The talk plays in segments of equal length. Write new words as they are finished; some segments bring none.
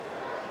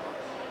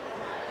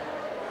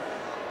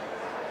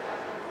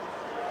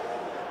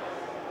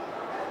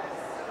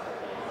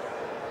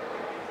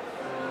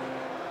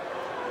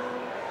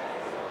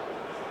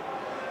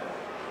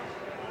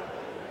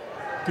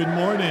Good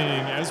morning.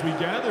 As we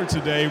gather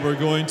today, we're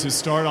going to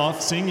start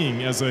off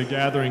singing as a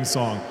gathering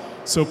song.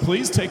 So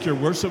please take your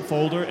worship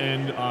folder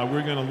and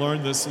we're going to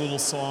learn this little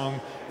song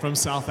from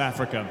South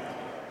Africa.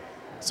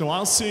 So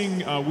we'll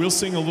sing a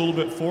little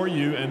bit for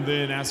you and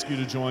then ask you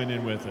to join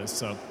in with us.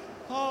 So,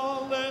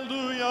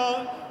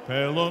 Hallelujah,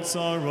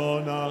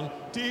 Pelotsarona,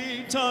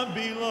 Dita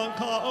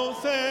Bilaka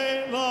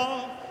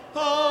Othela.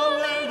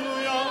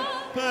 Hallelujah,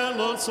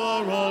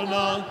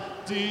 Pelotsarona,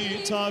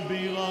 Dita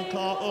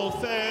Bilaka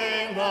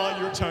Othela.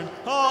 Your turn.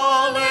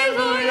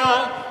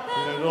 Hallelujah,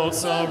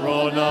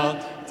 Pelotsarona,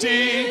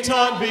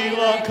 Dita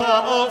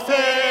Bilaka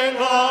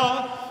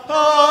Othela.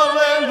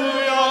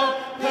 Hallelujah,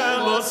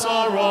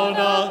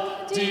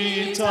 Pelotsarona,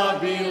 Dita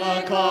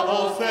Bilaka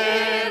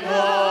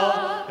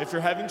Othela. If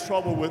you're having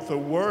trouble with the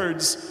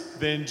words,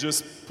 then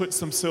just put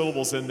some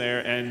syllables in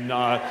there and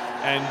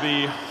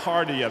be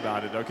hearty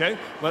about it, okay?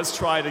 Let's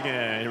try it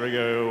again. Here we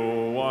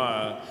go.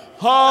 One.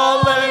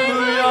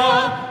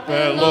 Hallelujah,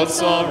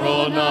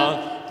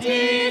 Pelotsarona,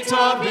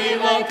 Dita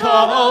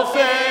Bilaka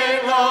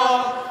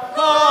Othela.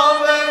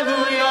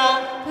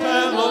 Hallelujah,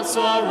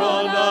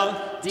 Pelotsarona,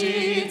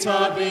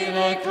 Dita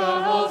Bilaka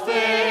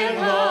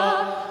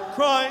Othela.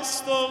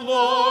 Christ the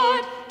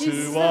Lord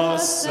to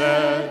us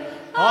said,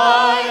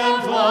 I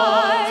am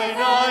vine,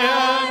 I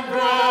am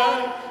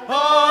bread,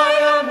 I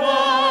am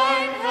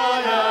wine,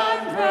 I am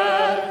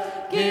bread.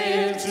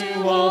 Give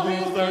to all who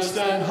thirst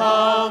and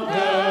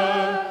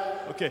hunger.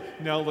 Okay,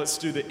 now let's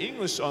do the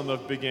English on the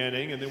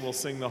beginning, and then we'll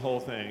sing the whole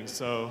thing.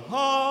 So,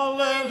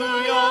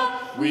 hallelujah,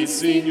 we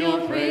sing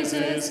your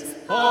praises.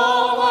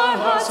 All our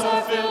hearts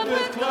are filled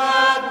with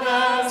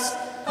gladness.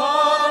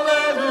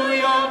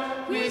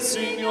 Hallelujah, we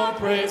sing your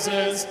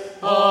praises.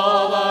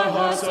 All our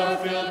hearts are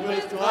filled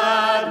with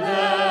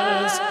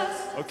gladness.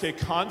 Okay,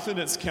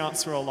 confidence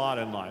counts for a lot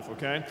in life,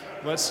 okay?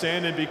 Let's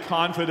stand and be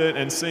confident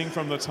and sing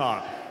from the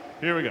top.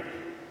 Here we go.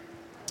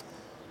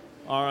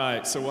 All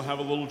right, so we'll have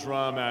a little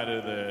drum out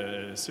of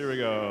this. Here we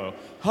go.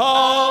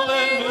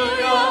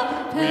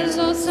 Hallelujah,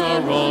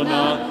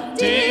 Pelotsarona,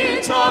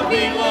 Dita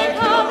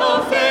Bilaka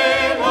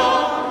Othela.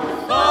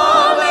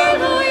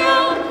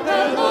 Hallelujah,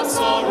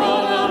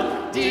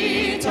 Pelotsarona,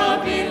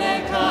 Dita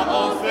Bilaka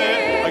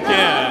Othela.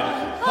 Again.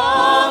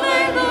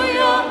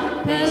 Hallelujah,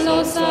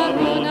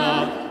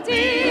 Pelotsarona,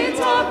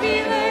 Dita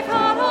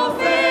Bilaka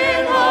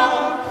Othela.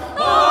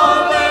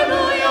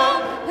 Hallelujah,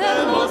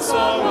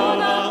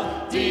 Pelotsarona,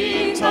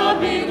 Dita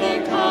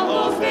Bilaka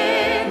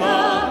Othela.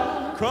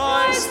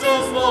 Christ the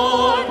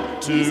Lord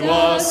to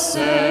us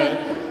said,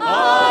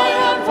 I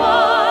am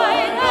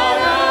vine, I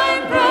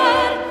am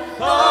bread,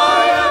 I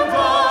am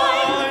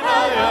vine,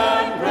 I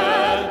am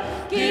bread.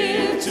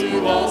 Give to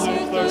all who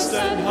thirst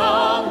and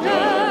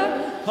hunger.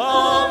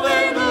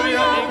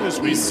 Hallelujah, English,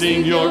 we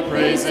sing your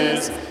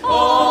praises.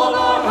 All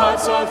our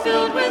hearts are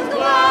filled with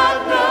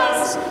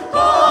gladness.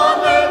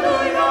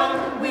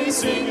 Hallelujah, we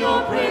sing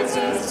your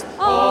praises.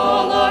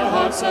 All our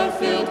hearts are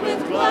filled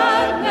with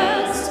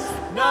gladness.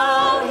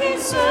 Now he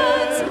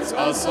sends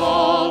us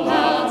all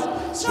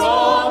out,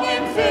 strong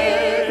in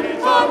faith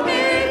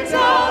amid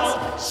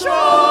doubts,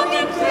 strong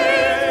in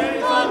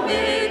faith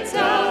amid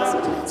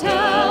doubts.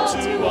 Tell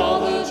to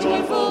all the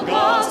joyful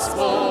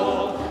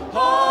gospel.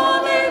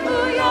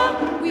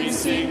 Hallelujah, we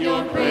sing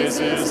your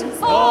praises.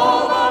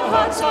 All our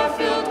hearts are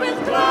filled with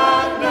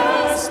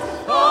gladness.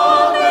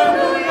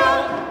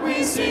 Hallelujah,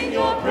 we sing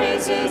your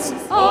praises.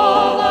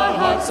 All our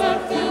hearts are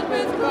filled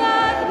with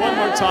gladness. One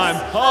more time.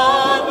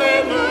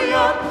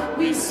 Hallelujah,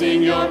 we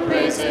sing your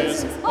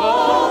praises.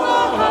 All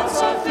our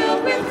hearts are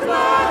filled with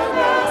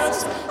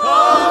gladness.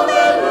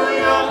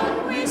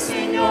 Hallelujah, we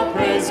sing your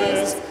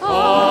praises.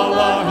 All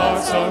our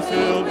hearts are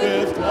filled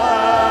with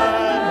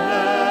gladness.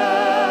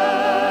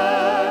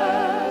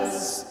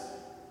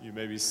 You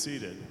may be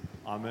seated.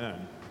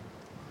 Amen.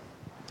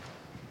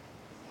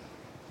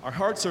 Our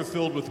hearts are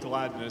filled with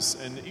gladness,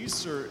 and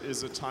Easter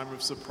is a time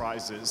of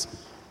surprises.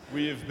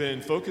 We have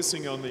been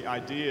focusing on the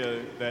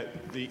idea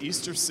that the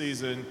Easter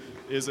season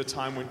is a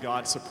time when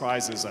God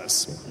surprises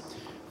us.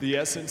 The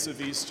essence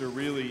of Easter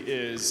really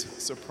is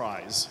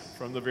surprise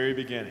from the very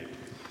beginning.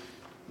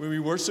 When we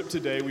worship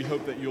today, we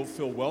hope that you'll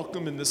feel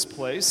welcome in this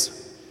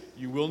place.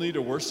 You will need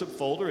a worship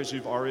folder, as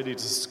you've already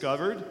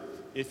discovered.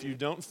 If you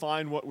don't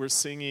find what we're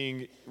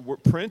singing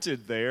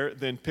printed there,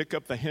 then pick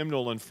up the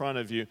hymnal in front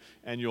of you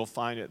and you'll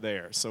find it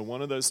there. So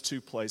one of those two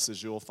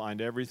places, you'll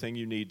find everything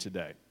you need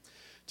today.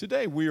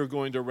 Today we are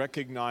going to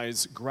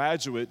recognize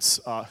graduates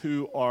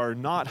who are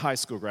not high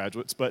school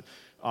graduates, but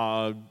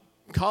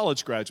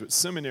college graduates,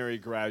 seminary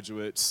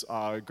graduates,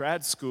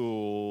 grad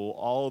school,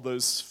 all of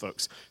those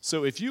folks.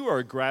 So if you are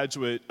a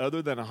graduate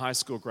other than a high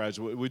school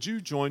graduate, would you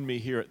join me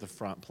here at the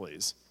front,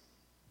 please?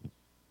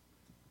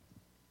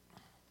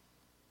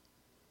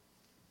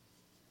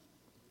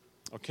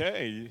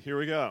 Okay, here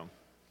we go.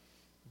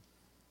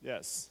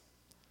 Yes.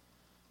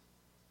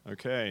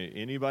 Okay,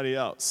 anybody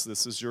else?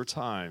 This is your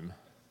time.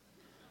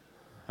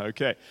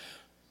 Okay.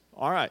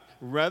 All right.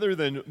 Rather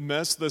than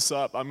mess this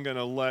up, I'm going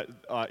to let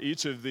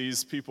each of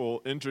these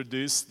people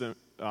introduce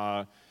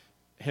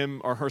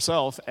him or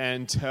herself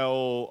and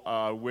tell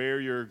where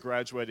you're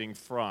graduating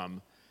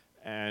from,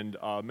 and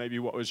maybe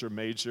what was your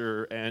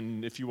major,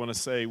 and if you want to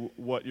say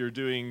what you're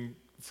doing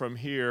from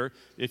here,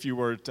 if you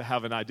were to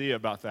have an idea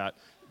about that,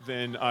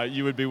 then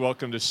you would be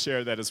welcome to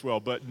share that as well,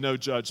 but no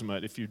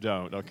judgment if you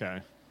don't,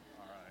 okay?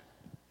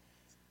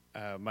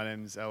 My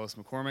name is Ellis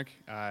McCormick.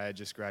 I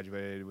just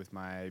graduated with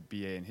my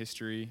BA in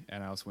history,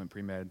 and I also went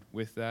pre-med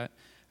with that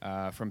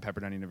from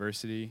Pepperdine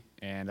University,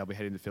 and I'll be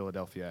heading to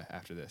Philadelphia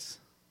after this.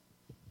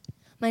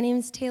 My name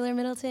is Taylor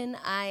Middleton.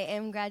 I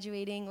am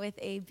graduating with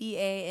a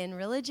BA in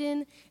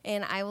religion,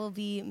 and I will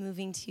be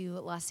moving to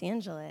Los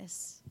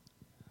Angeles.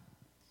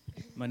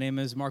 My name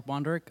is Mark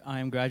Bondurk. I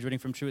am graduating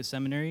from Truett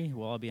Seminary,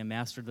 where I'll be a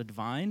Master of the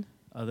Divine,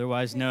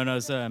 otherwise known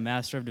as a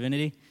Master of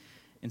Divinity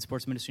in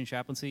Sports Ministry and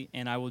Chaplaincy,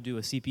 and I will do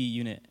a CPE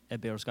unit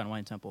at Baylor Scott and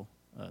White Temple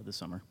this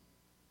summer.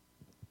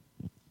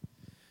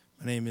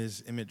 My name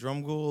is Emmett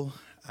Drumgoole.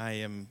 I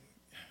am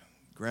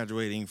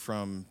graduating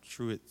from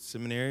Truett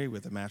Seminary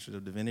with a Master's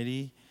of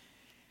Divinity,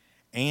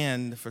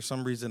 and for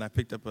some reason I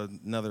picked up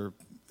another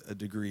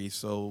degree,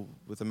 so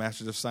with a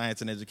Master's of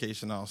Science in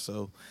Education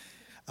also.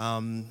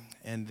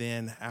 And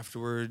then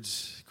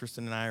afterwards,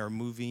 Kristen and I are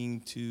moving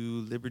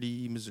to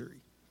Liberty,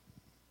 Missouri.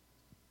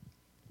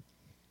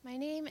 My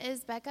name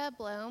is Becca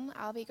Blome.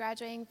 I'll be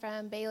graduating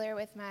from Baylor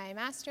with my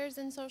master's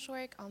in social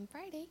work on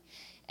Friday,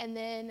 and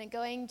then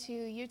going to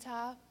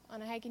Utah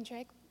on a hiking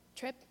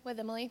trip with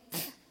Emily,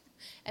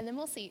 and then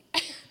we'll see.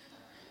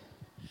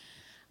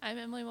 I'm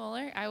Emily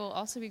Moeller. I will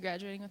also be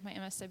graduating with my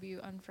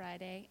MSW on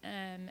Friday,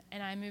 and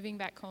I'm moving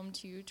back home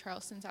to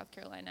Charleston, South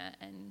Carolina,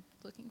 and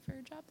looking for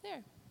a job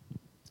there.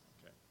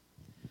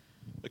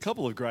 A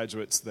couple of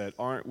graduates that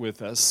aren't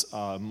with us,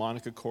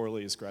 Monica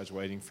Corley is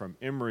graduating from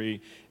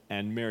Emory,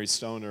 and Mary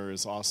Stoner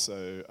is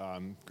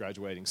also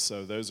graduating.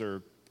 So those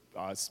are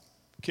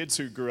kids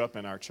who grew up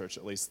in our church,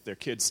 at least they're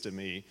kids to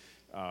me,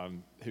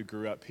 who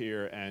grew up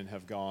here and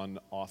have gone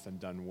off and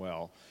done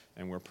well,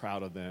 and we're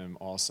proud of them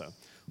also.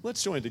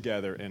 Let's join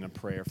together in a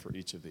prayer for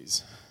each of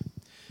these.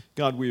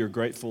 God, we are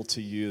grateful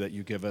to you that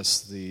you give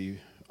us the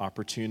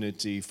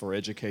opportunity for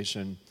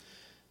education,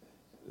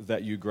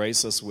 that you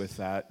grace us with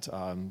that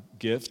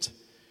gift.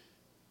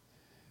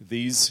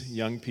 These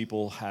young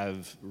people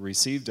have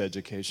received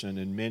education,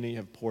 and many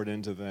have poured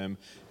into them,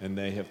 and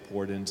they have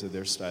poured into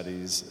their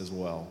studies as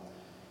well.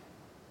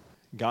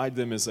 Guide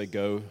them as they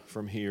go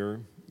from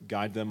here.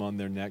 Guide them on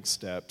their next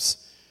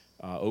steps.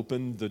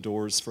 Open the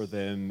doors for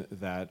them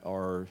that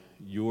are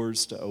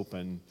yours to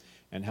open,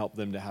 and help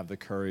them to have the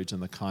courage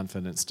and the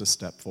confidence to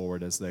step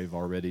forward as they've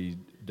already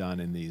done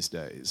in these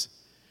days.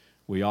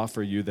 We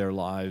offer you their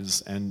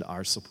lives and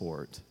our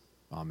support.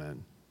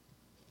 Amen.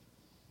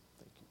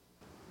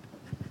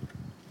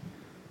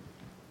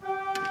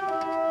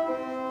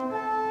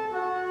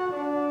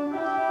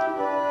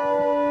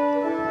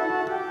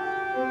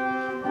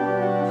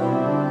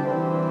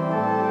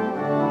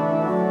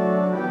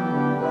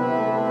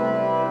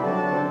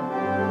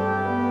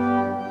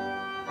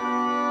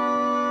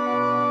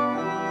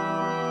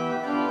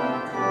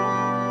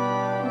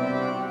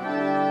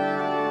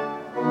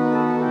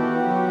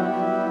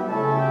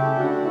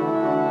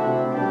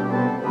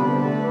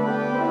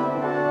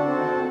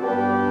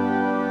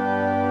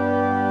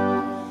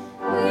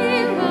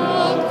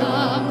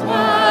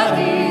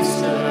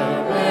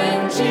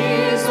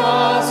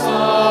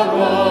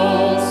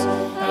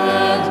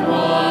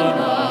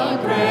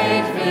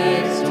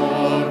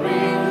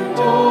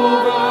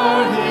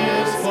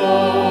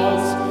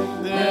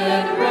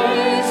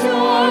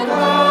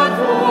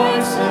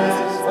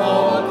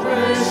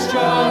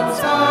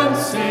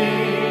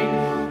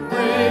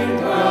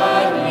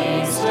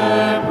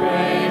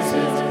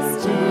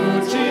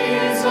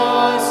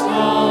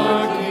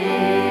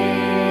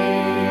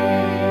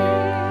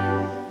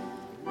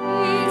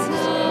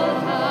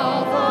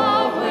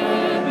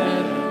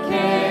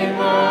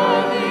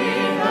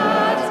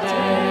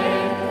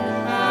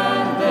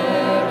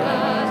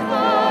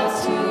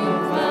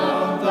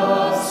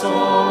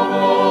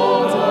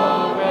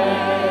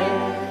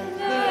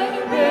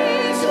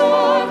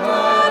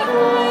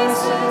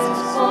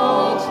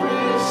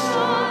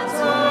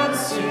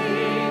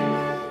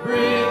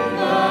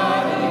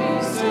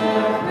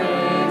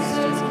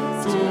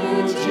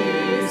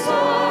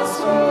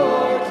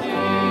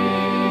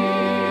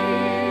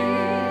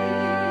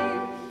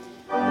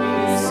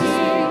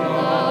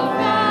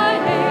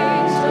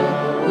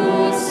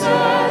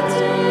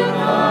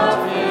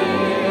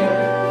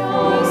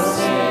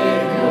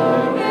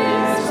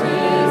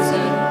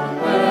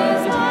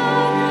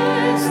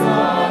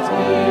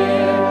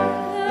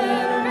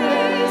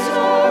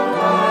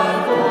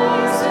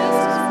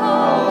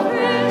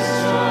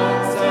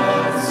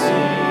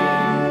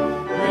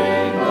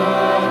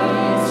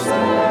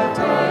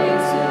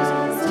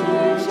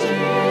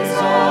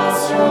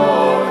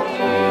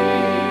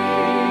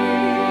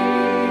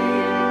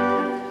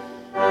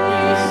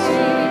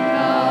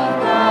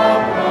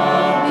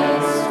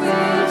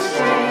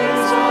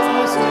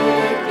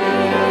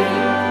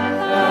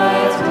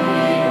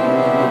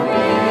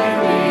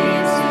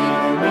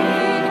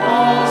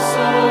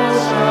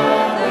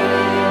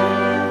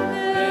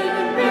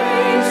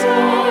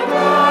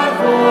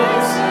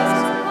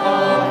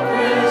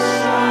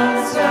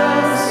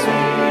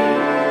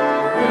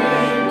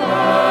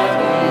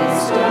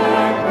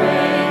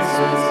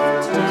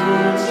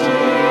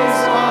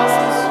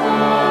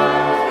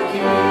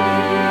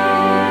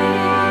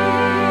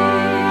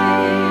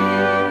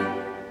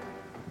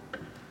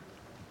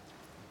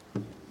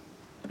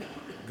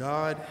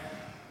 God,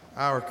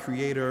 our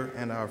Creator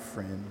and our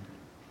friend,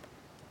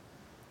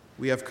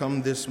 we have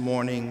come this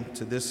morning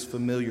to this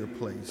familiar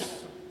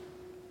place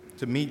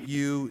to meet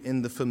you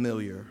in the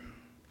familiar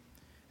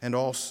and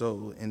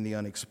also in the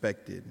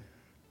unexpected.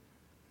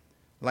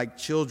 Like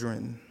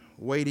children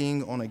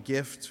waiting on a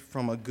gift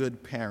from a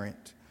good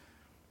parent,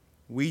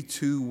 we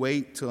too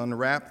wait to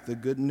unwrap the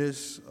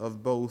goodness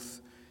of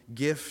both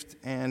gift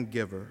and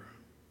giver.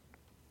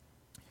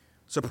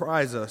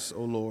 Surprise us,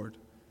 O Lord,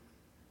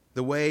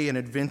 the way an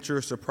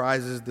adventure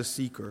surprises the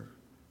seeker,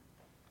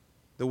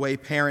 the way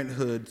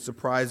parenthood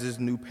surprises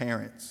new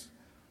parents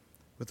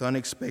with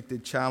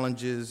unexpected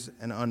challenges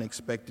and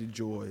unexpected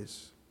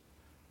joys.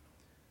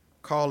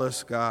 Call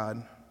us,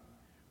 God,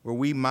 where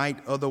we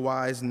might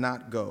otherwise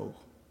not go,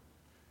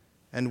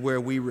 and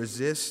where we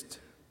resist,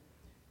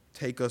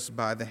 take us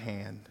by the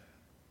hand.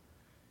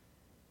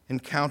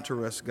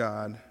 Encounter us,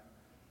 God,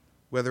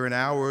 whether in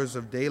hours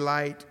of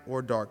daylight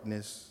or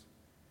darkness,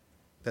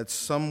 that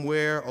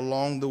somewhere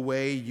along the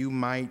way you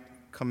might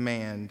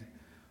command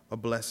a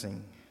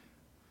blessing.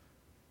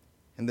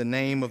 In the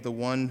name of the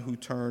one who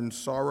turns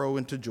sorrow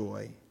into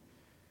joy,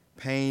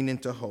 pain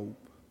into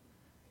hope,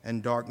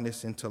 and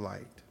darkness into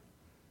light.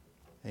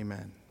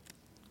 Amen.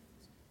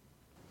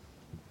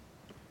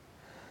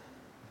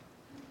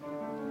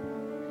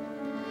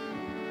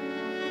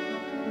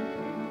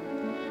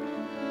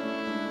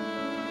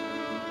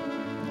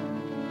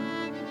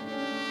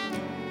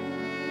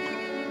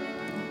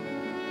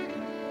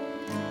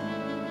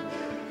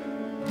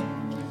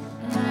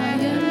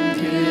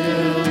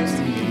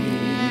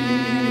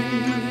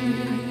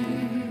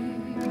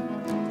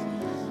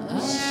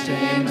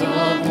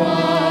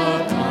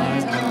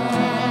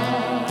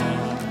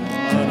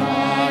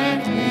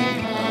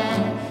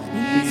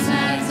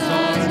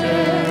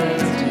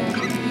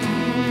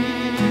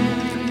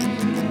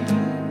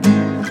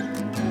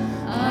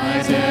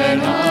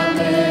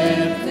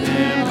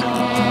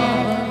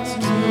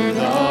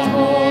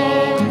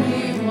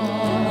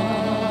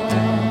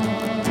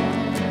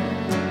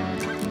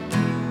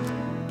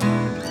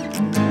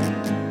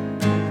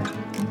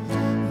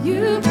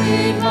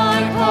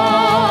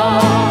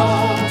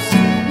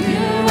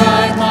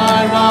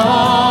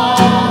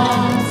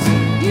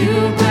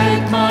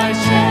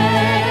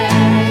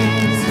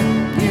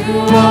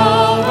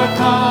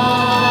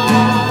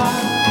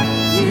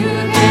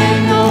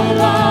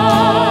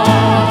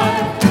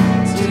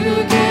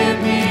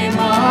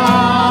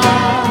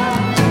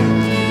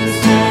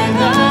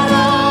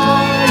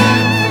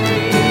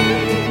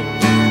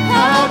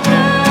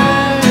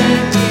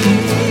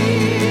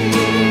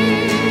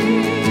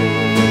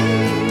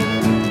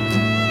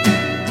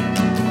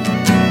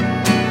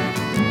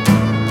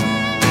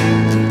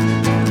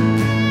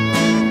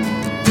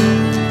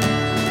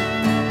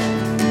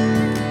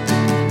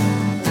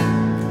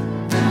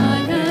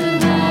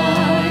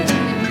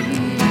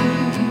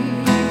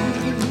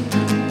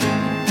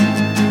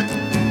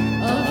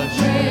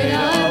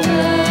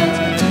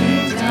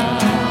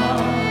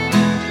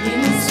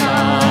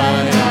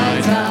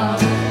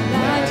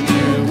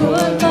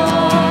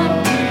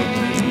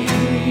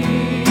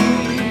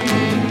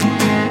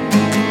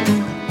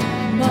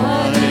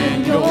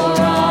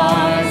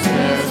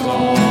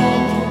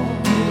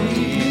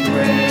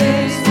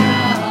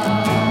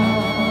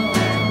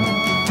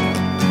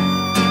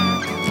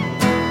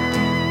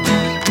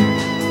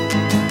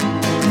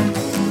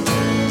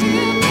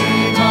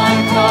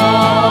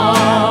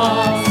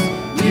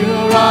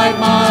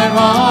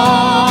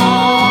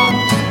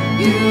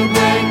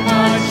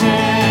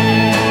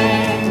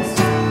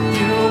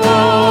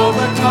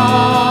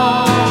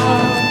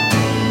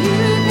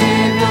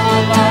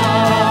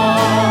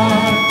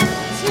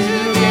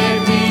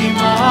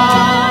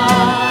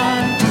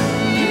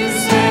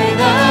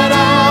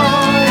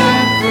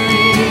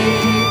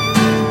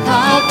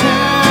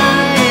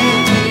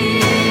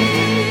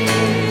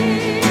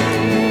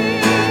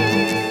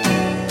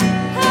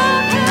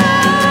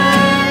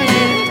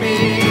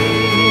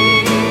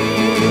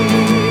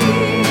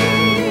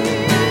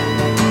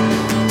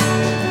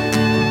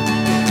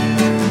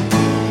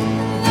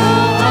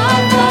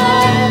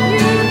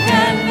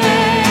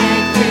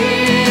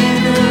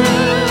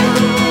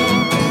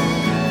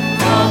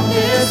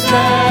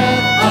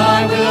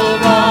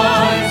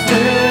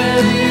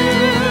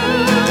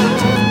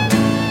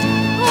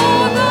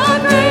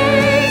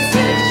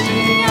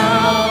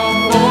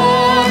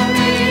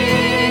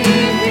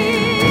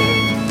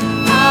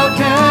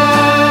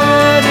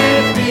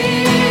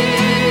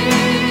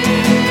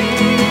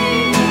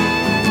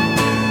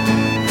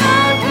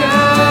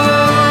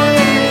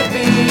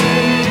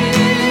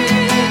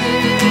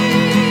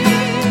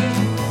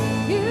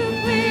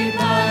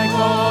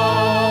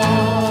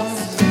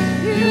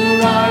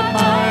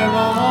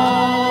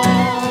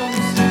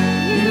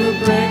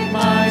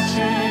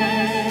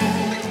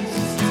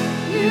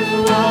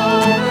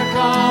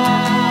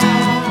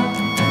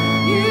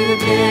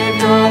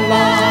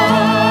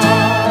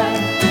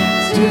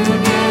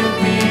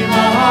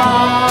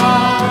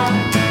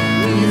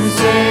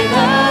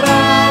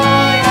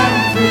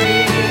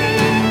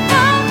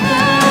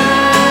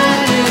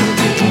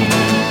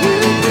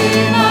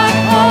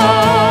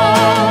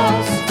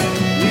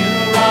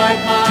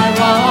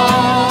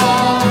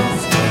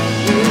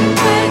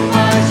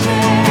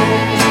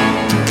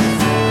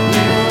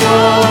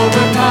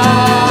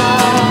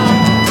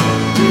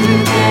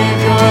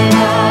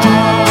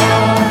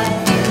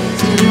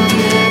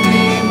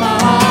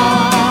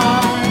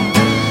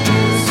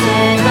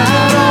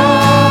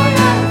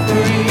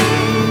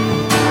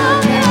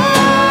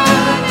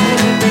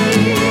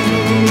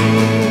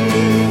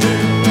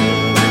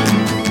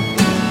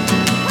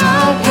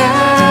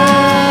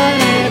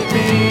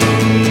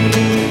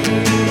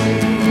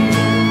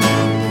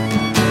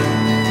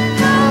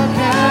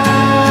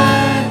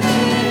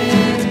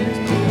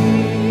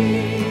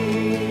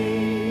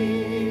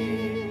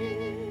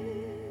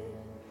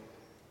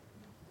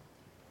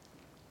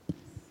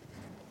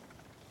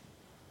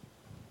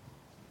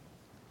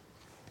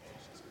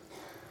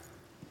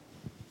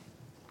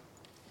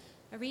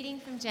 A reading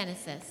from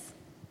Genesis.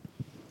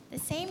 The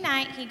same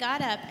night he got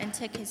up and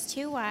took his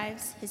 2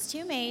 wives, his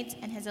 2 maids,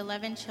 and his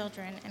 11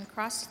 children, and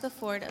crossed the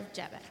ford of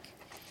Jabbok.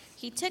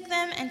 He took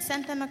them and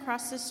sent them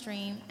across the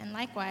stream, and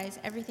likewise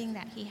everything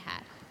that he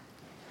had.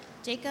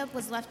 Jacob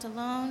was left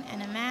alone,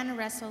 and a man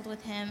wrestled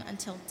with him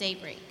until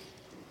daybreak.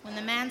 When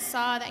the man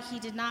saw that he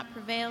did not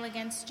prevail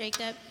against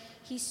Jacob,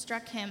 he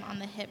struck him on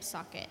the hip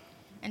socket,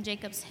 and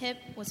Jacob's hip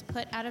was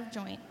put out of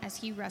joint as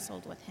he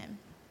wrestled with him.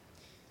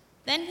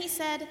 Then he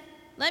said,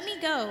 "Let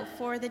me go,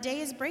 for the day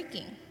is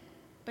breaking."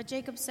 But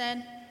Jacob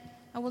said,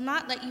 "I will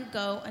not let you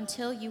go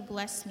until you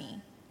bless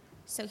me."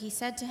 So he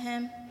said to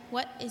him,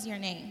 "What is your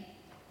name?"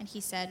 And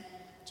he said,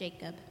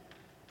 "Jacob."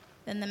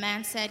 Then the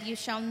man said, "You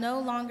shall no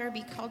longer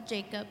be called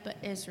Jacob, but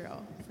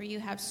Israel, for you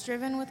have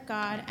striven with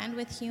God and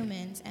with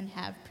humans and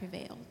have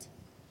prevailed."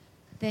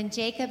 Then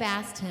Jacob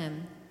asked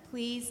him,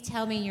 "Please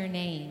tell me your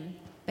name."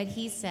 But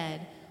he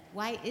said,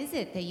 "Why is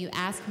it that you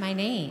ask my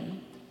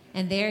name?"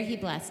 And there he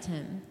blessed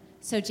him.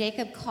 So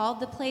Jacob called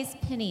the place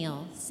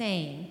Peniel,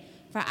 saying,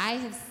 "For I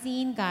have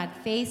seen God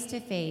face to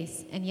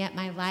face, and yet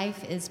my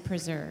life is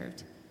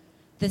preserved."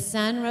 The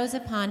sun rose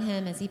upon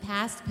him as he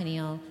passed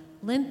Peniel,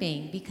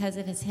 limping because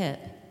of his hip.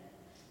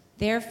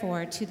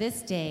 Therefore, to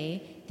this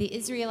day, the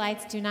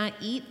Israelites do not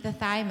eat the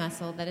thigh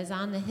muscle that is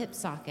on the hip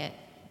socket,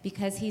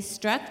 because he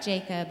struck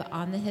Jacob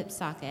on the hip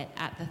socket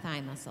at the thigh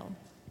muscle.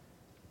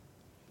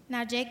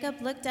 Now Jacob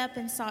looked up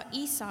and saw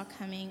Esau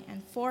coming,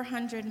 and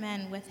 400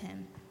 men with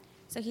him.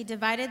 So he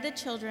divided the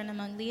children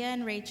among Leah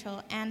and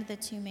Rachel and the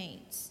 2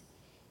 maids.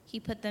 He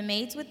put the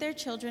maids with their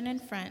children in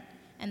front,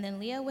 and then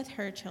Leah with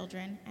her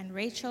children, and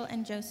Rachel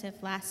and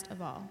Joseph last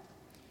of all.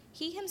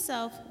 He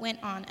himself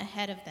went on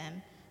ahead of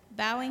them,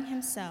 bowing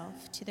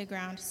himself to the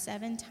ground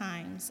 7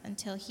 times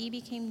until he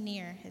became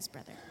near his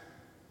brother.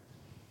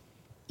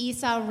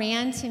 Esau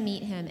ran to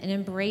meet him and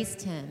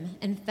embraced him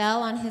and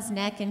fell on his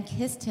neck and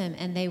kissed him,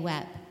 and they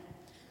wept.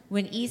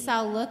 When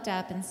Esau looked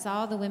up and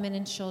saw the women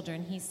and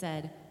children, he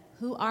said,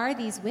 "Who are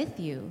these with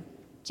you?"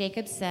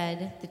 Jacob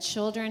said, "The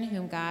children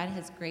whom God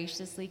has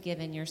graciously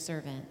given your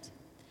servant."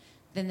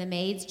 Then the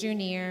maids drew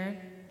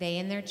near, they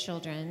and their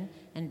children,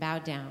 and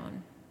bowed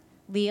down.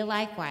 Leah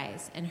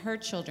likewise, and her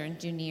children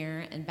drew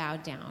near and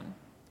bowed down.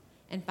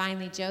 And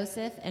finally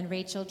Joseph and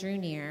Rachel drew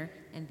near,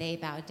 and they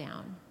bowed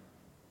down.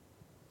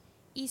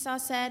 Esau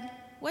said,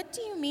 "What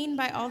do you mean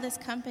by all this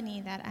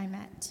company that I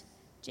met?"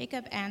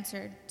 Jacob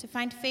answered, "To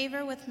find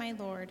favor with my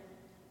Lord."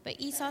 But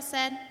Esau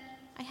said,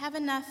 "I have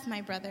enough,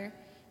 my brother.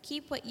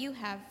 Keep what you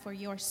have for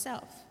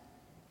yourself."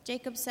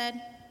 Jacob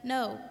said,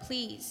 "No,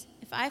 please.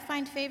 If I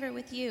find favor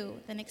with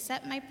you, then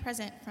accept my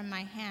present from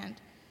my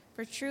hand,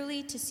 for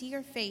truly to see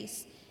your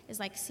face is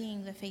like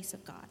seeing the face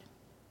of God.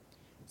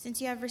 Since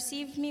you have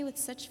received me with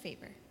such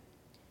favor,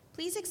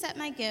 please accept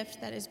my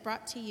gift that is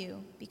brought to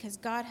you, because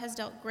God has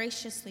dealt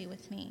graciously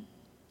with me,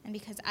 and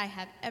because I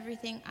have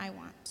everything I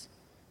want."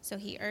 So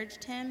he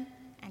urged him,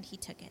 and he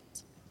took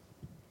it.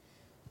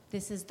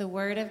 This is the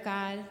word of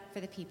God for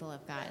the people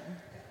of God.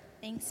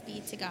 Thanks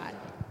be to God.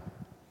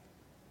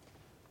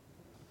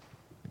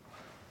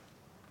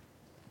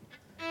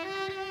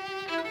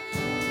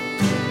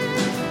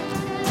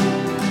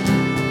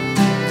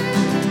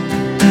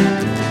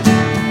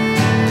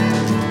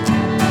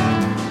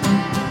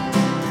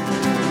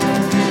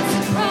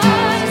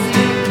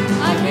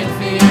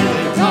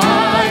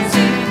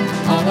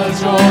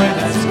 Joy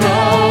that's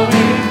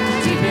growing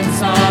deep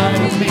inside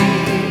of me.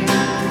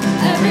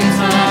 Every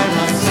time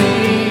I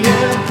see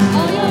you,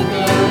 all your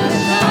good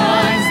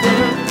shines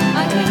through.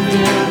 I can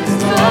feel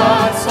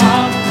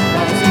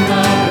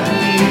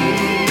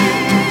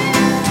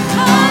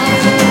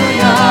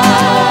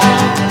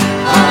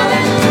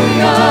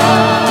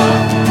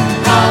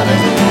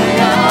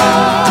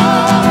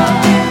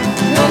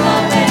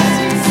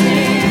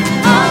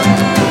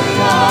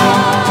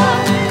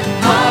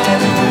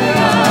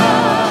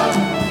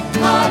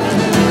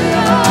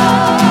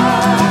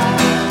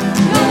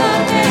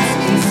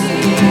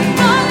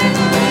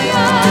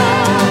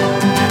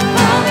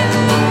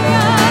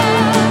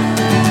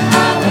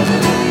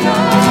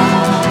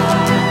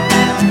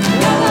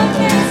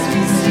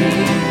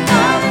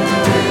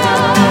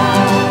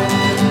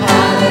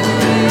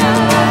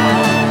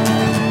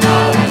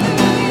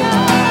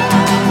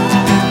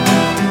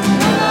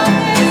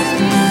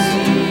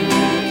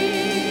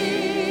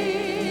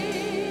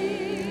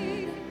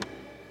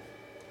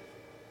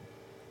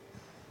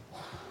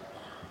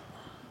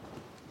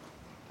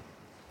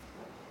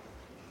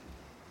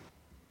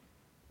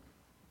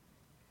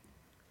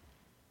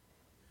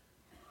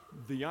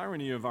The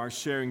irony of our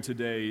sharing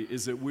today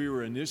is that we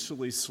were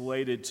initially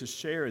slated to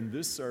share in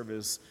this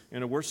service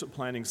in a worship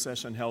planning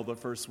session held the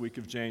first week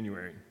of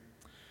January.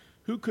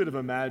 Who could have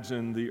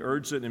imagined the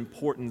urgent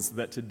importance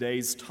that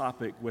today's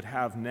topic would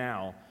have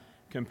now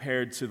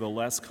compared to the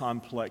less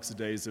complex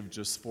days of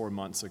just 4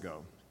 months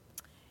ago?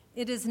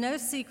 It is no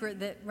secret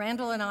that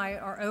Randall and I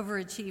are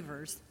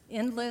overachievers,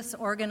 endless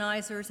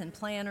organizers and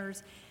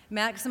planners,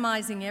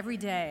 maximizing every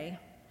day.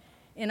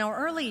 In our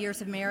early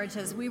years of marriage,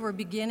 as we were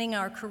beginning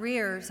our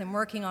careers and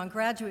working on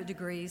graduate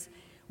degrees,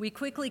 we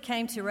quickly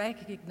came to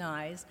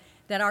recognize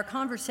that our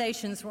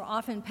conversations were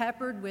often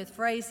peppered with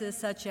phrases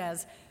such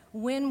as,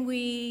 when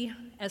we,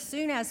 as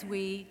soon as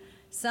we,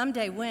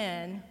 someday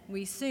when,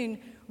 we soon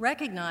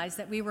recognized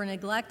that we were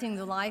neglecting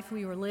the life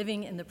we were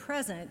living in the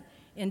present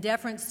in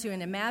deference to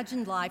an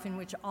imagined life in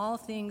which all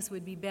things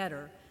would be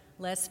better,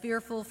 less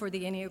fearful for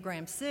the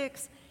Enneagram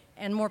 6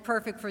 and more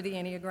perfect for the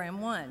Enneagram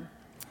 1.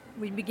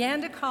 We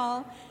began to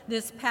call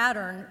this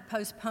pattern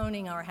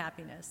postponing our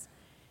happiness,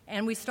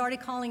 and we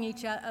started calling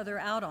each other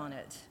out on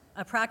it,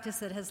 a practice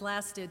that has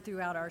lasted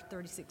throughout our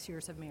 36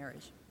 years of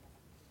marriage.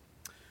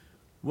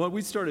 What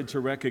we started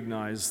to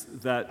recognize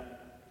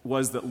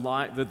was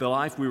that the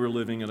life we were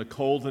living in a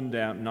cold and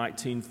damp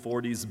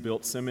 1940s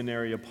built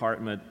seminary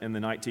apartment in the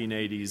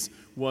 1980s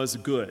was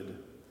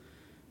good,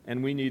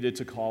 and we needed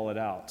to call it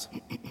out.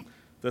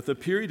 That the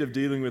period of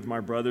dealing with my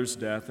brother's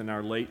death in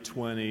our late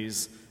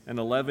 20s and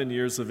 11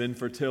 years of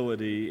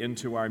infertility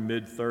into our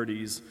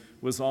mid-30s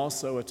was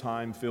also a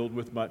time filled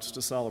with much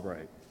to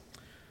celebrate.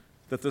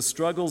 That the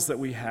struggles that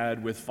we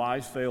had with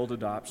 5 failed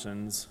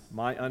adoptions,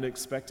 my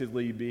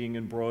unexpectedly being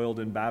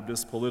embroiled in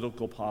Baptist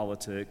political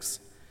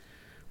politics,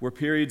 were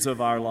periods of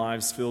our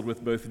lives filled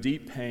with both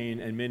deep pain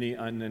and many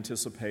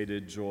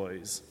unanticipated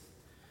joys.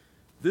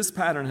 This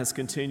pattern has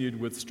continued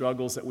with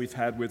struggles that we've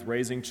had with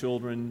raising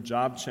children,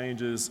 job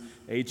changes,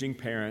 aging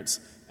parents,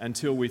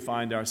 until we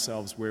find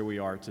ourselves where we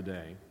are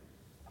today.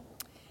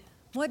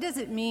 What does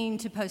it mean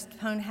to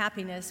postpone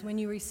happiness when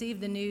you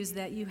receive the news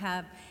that you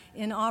have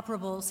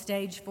inoperable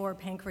stage 4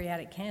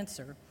 pancreatic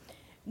cancer?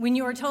 When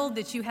you are told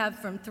that you have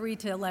from 3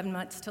 to 11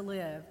 months to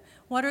live,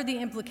 what are the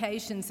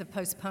implications of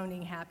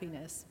postponing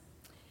happiness?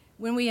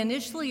 When we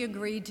initially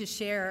agreed to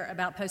share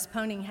about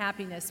postponing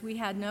happiness, we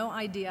had no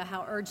idea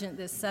how urgent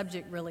this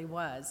subject really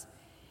was.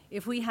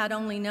 If we had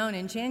only known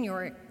in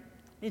January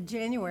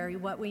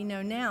what we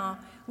know now,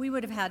 we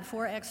would have had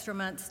 4 extra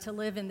months to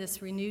live in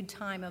this renewed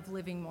time of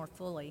living more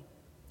fully,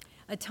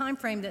 a time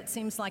frame that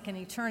seems like an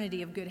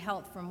eternity of good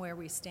health from where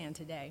we stand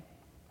today.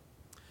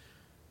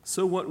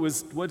 So what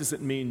does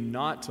it mean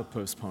not to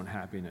postpone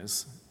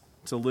happiness,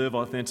 to live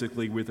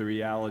authentically with the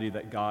reality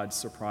that God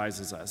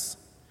surprises us?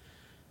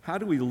 How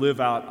do we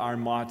live out our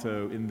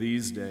motto in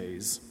these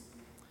days?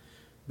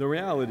 The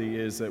reality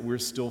is that we're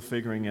still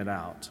figuring it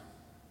out.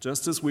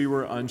 Just as we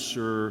were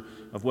unsure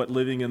of what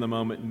living in the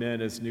moment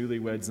meant as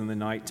newlyweds in the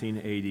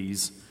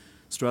 1980s,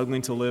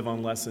 struggling to live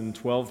on less than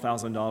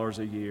 $12,000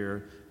 a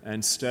year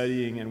and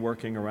studying and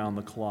working around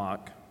the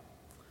clock,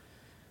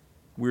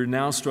 we're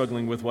now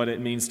struggling with what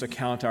it means to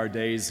count our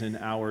days and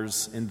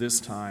hours in this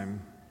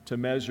time, to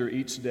measure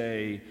each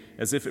day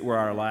as if it were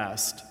our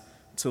last,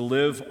 to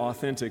live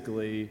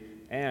authentically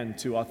and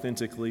to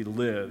authentically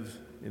live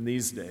in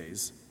these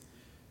days.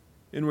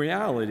 In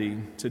reality,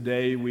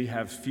 today we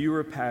have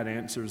fewer pat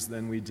answers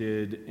than we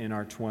did in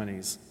our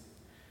 20s.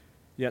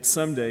 Yet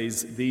some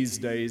days, these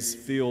days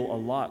feel a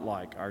lot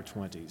like our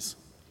 20s.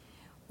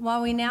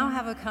 While we now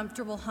have a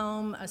comfortable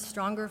home, a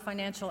stronger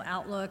financial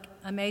outlook,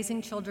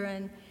 amazing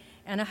children,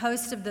 and a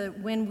host of the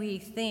when-we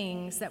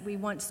things that we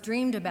once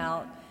dreamed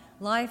about,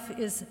 life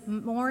is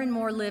more and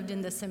more lived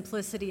in the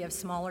simplicity of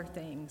smaller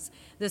things,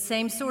 the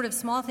same sort of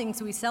small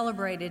things we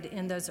celebrated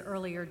in those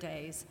earlier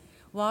days.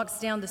 Walks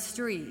down the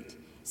street,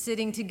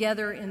 sitting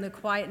together in the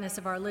quietness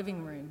of our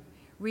living room,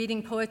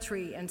 reading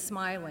poetry and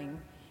smiling,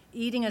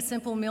 eating a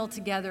simple meal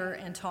together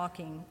and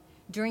talking,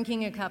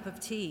 drinking a cup of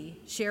tea,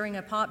 sharing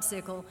a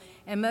popsicle,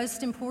 and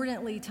most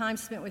importantly, time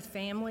spent with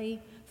family,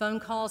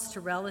 phone calls to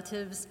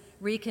relatives,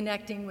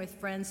 reconnecting with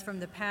friends from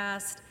the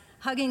past,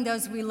 hugging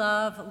those we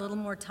love a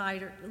little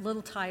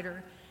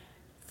tighter,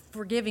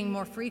 forgiving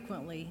more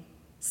frequently,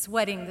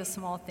 sweating the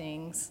small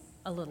things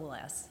a little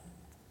less.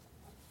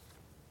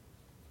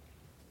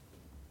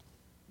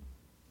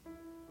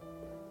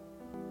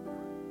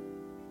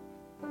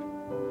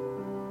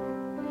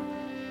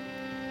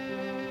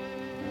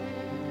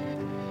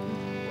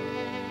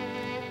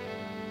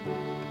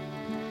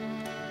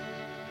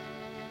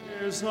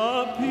 There's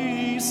a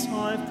peace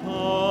I've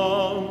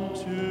come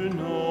to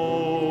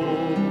know,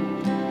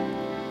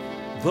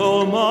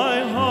 though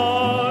my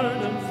heart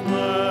and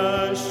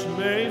flesh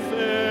may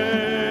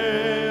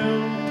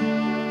fail,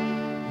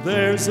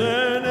 there's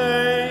an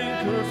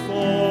anchor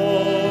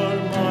for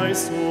my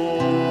soul.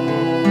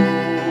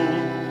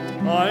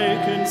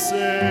 I can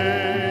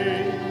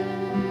say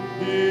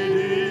it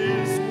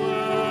is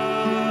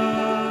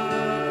well.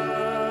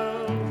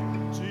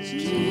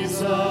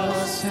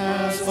 Jesus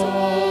has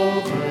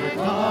overcome,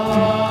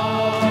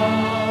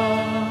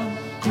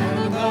 and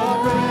the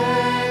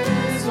grave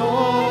is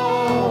over.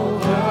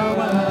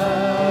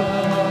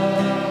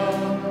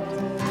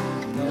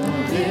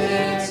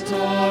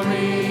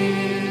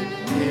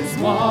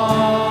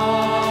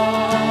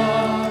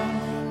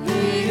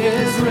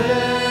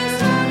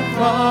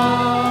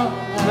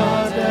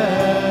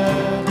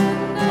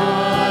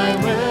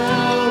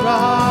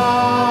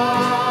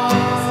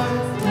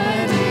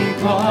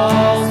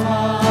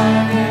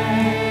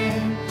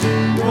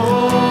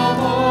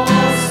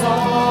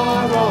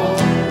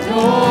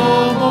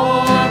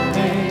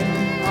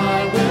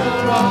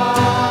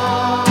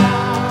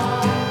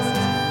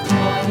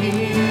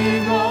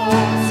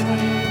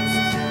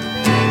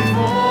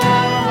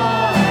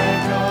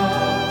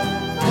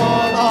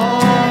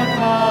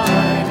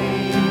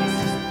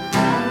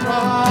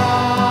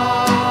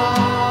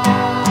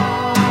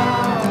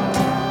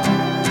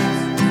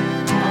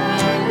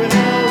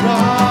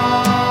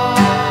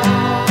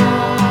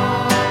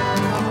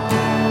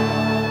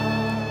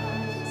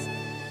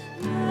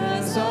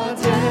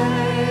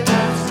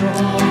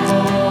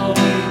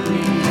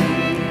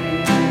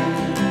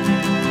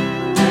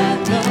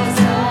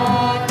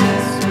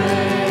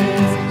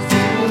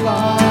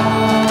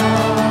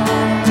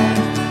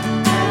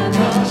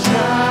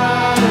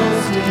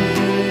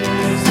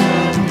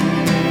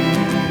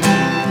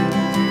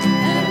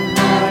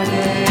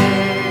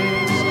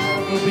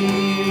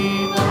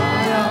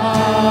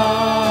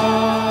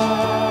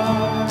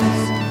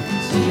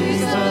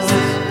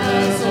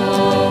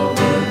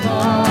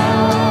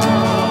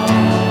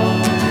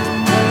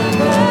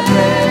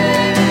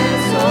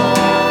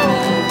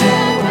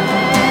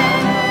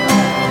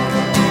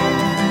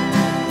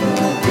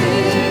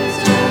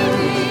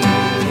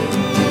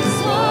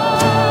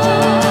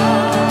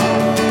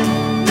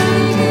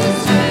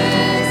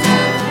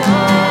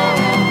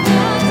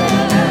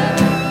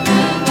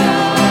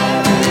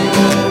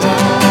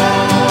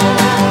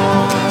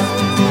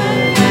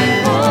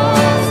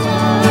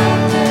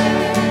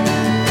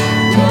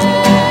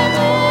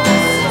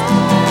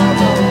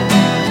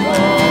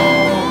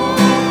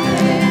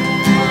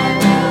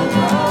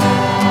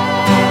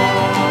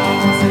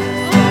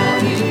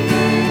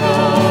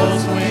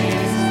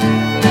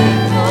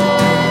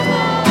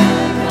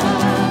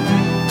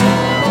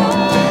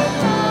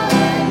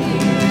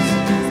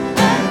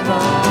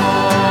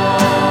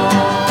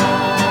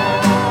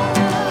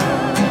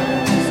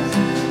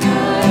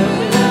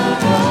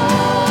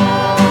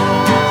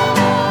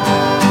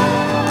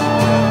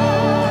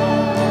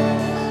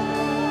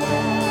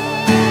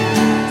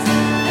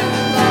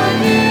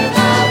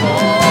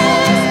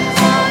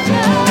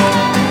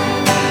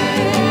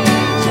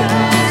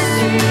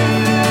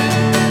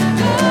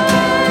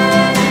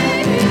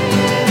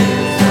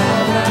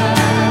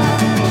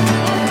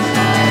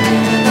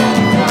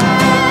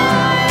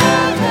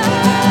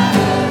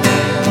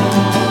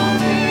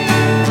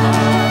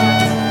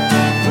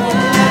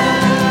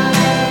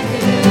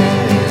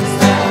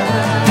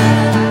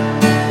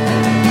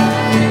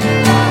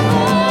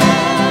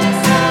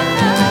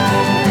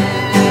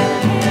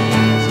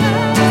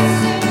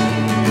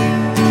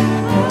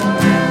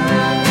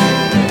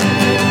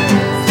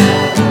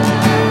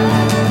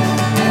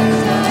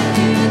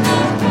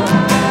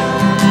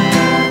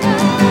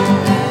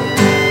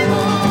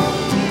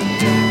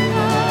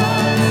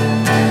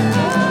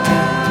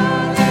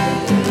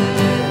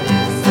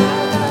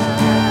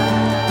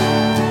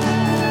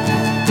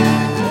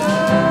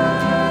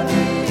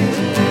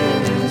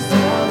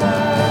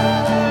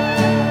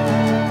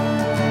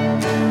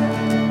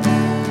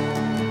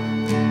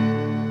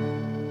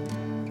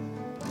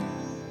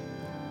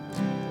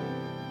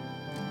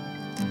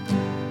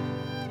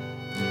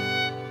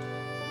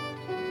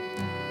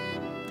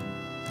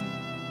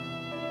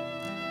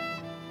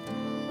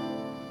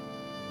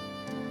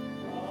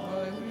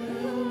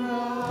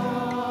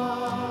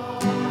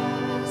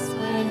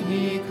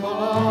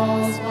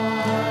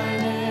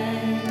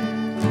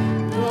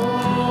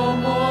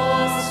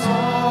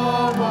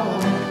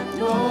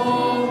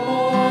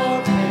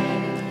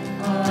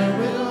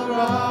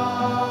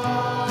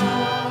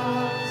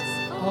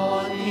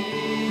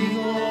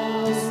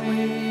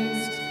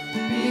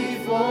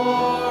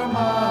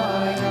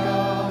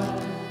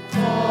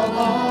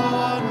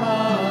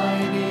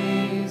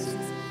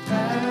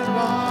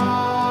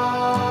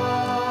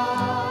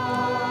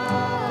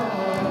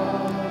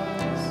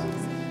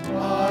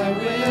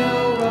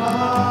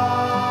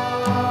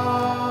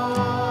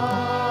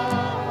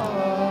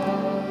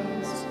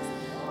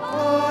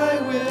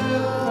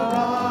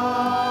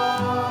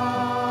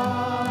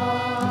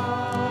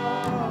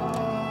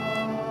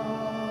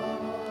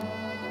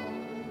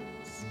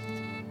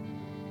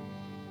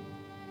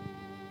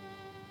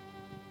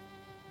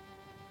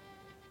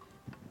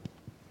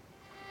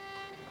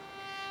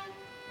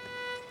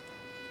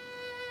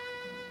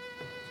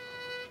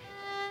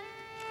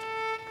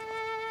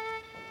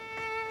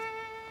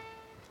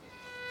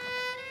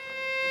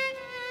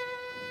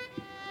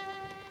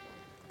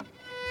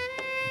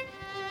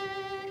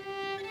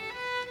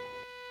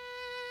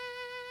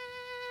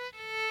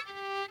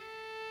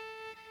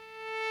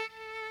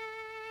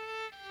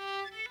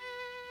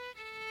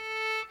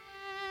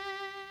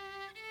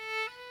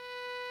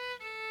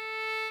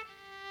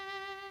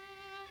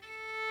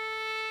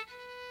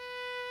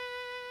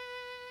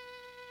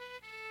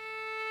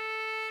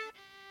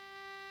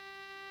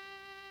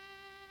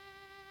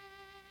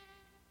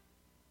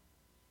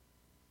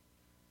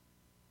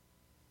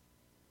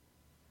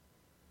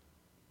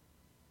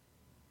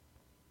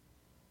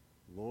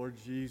 Lord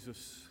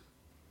Jesus,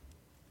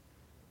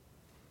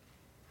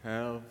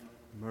 have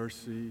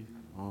mercy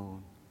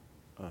on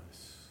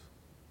us.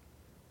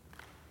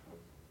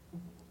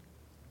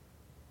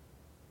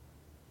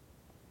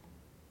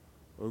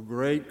 O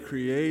great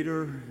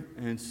creator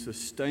and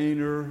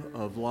sustainer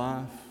of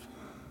life,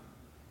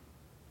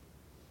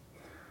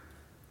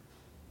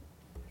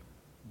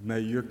 may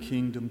your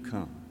kingdom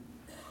come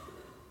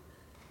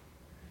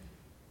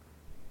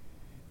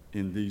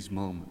in these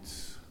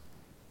moments,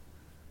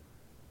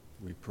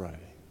 we pray.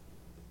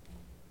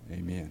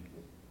 Amen.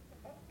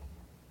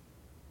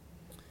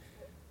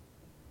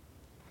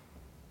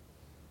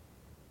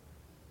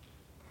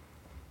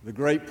 The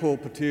great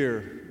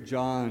pulpiteer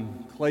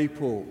John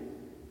Claypool,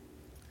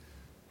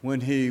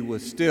 when he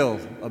was still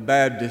a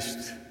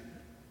Baptist,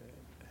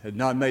 had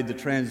not made the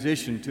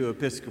transition to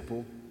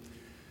Episcopal,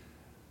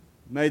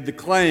 made the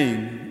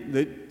claim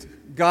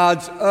that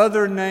God's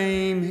other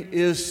name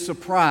is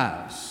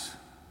surprise.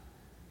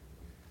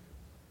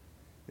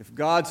 If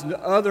God's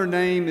other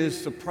name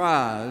is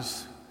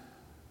surprise,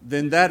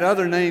 then that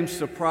other name,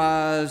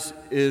 surprise,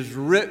 is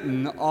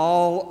written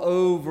all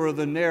over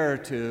the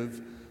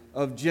narrative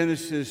of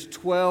Genesis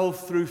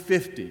 12 through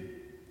 50.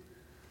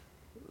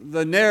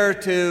 The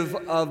narrative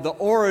of the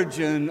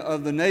origin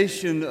of the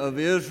nation of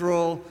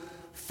Israel,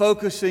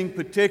 focusing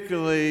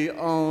particularly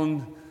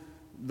on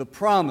the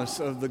promise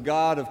of the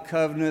God of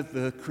covenant,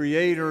 the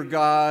Creator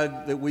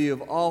God that we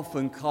have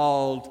often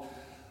called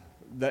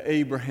the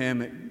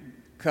Abrahamic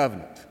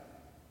covenant.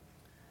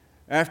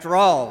 After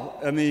all,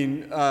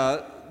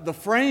 the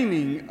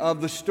framing of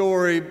the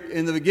story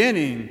in the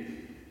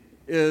beginning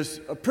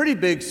is a pretty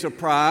big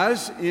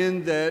surprise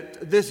in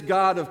that this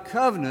God of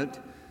covenant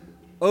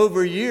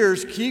over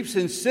years keeps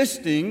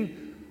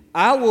insisting,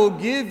 I will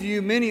give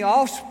you many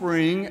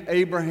offspring,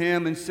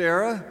 Abraham and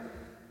Sarah.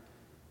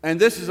 And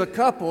this is a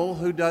couple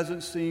who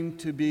doesn't seem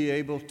to be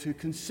able to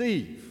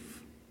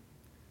conceive.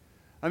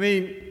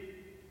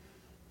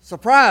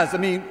 Surprise.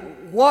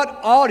 What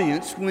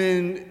audience,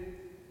 when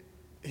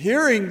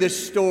hearing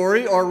this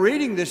story or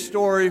reading this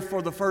story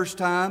for the first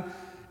time,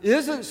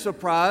 isn't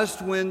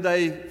surprised when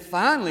they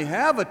finally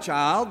have a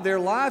child, their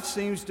life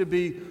seems to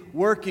be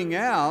working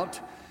out,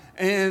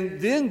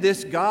 and then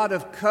this God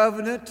of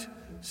covenant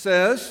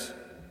says,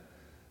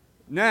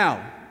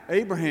 now,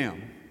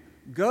 Abraham,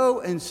 go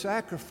and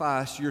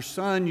sacrifice your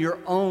son, your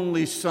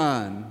only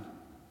son,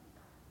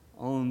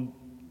 on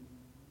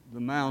the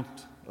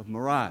Mount of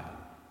Moriah.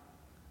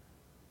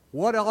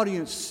 What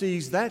audience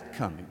sees that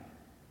coming?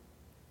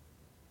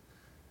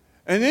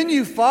 And then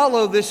you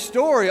follow this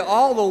story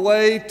all the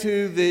way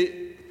to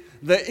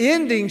the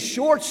ending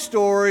short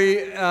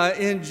story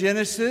in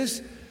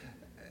Genesis.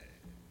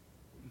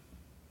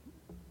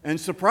 And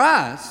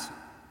surprise,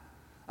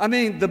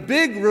 the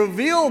big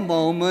reveal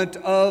moment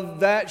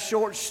of that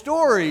short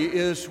story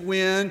is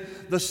when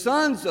the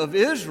sons of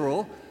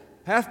Israel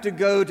have to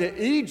go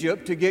to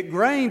Egypt to get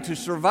grain to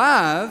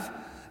survive.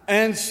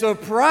 And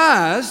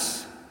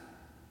surprise,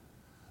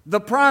 the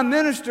prime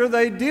minister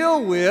they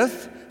deal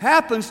with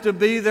happens to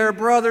be their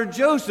brother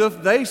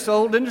Joseph they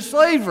sold into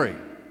slavery.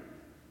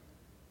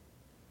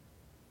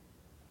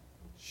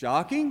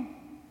 Shocking?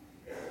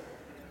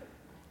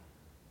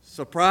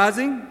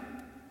 Surprising?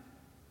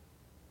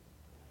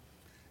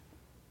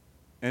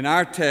 And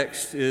our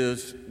text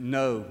is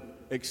no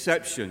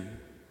exception,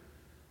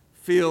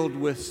 filled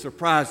with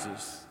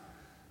surprises.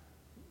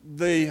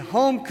 The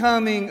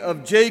homecoming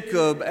of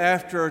Jacob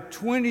after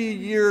 20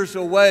 years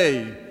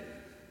away,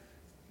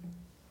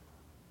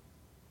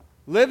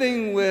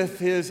 living with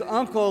his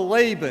uncle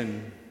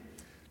Laban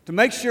to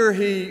make sure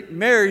he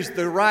marries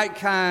the right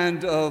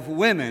kind of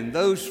women,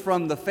 those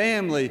from the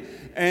family,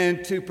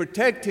 and to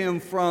protect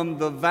him from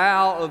the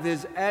vow of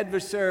his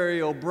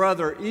adversarial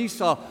brother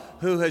Esau,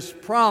 who has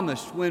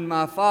promised, when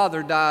my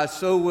father dies,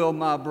 so will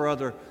my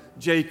brother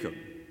Jacob.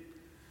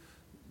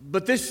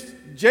 But this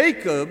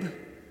Jacob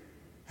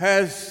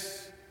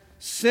has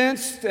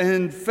sensed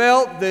and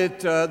felt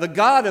that the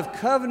God of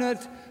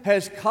covenant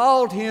has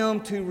called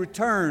him to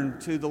return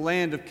to the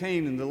land of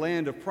Canaan, the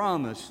land of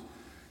promise,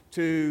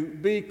 to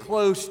be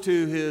close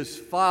to his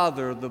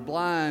father, the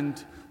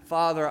blind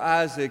father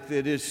Isaac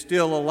that is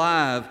still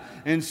alive.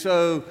 And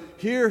so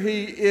here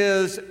he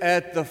is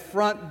at the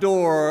front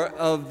door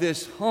of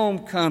this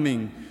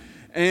homecoming.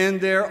 And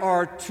there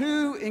are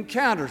two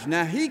encounters.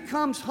 Now he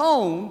comes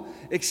home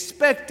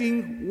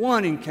expecting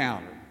one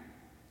encounter.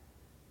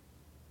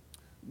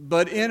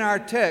 But in our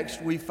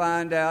text, we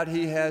find out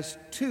he has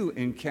two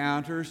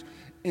encounters,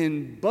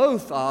 and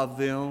both of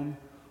them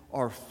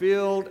are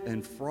filled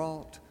and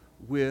fraught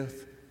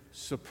with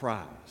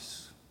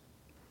surprise.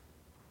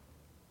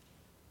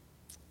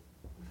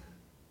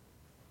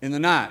 In the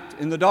night,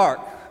 in the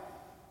dark,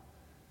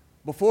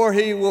 before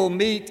he will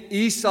meet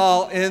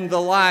Esau in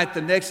the light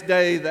the next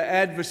day, the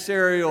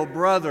adversarial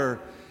brother,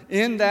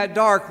 in that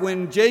dark,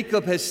 when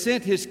Jacob has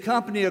sent his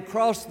company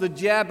across the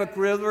Jabbok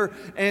River,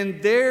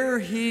 and there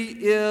he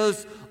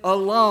is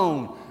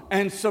alone.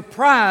 And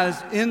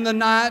surprised, in the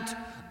night,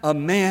 a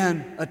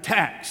man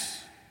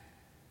attacks.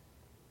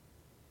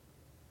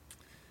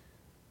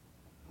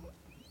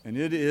 And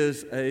it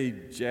is a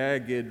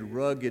jagged,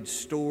 rugged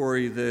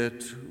story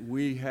that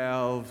we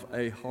have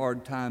a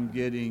hard time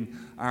getting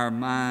our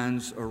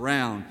minds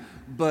around.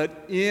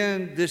 But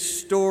in this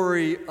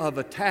story of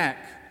attack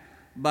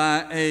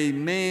by a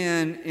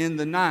man in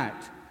the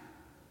night,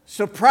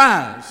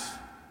 surprise,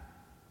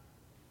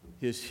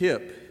 his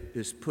hip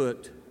is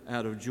put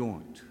out of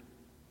joint.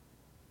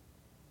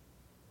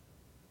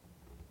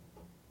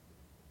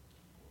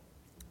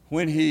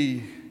 When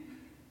he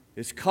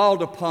is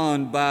called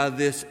upon by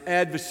this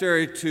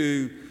adversary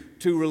to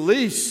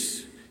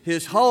release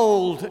his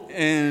hold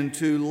and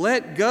to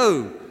let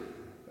go,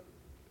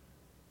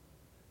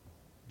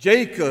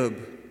 Jacob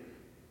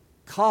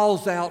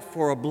calls out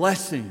for a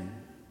blessing,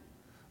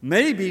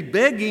 maybe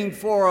begging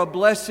for a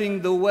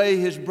blessing the way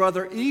his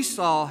brother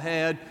Esau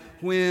had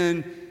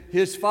when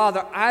his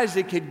father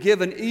Isaac had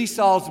given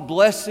Esau's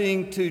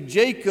blessing to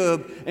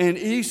Jacob, and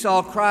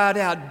Esau cried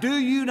out, "Do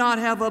you not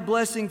have a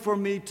blessing for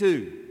me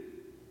too?"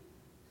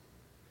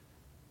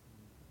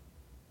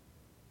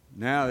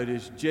 Now it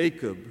is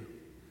Jacob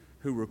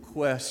who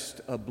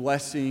requests a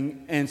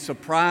blessing, and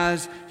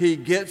surprise, he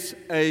gets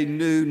a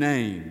new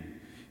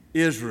name,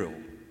 Israel.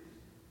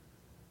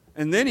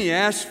 And then he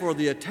asks for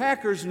the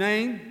attacker's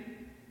name,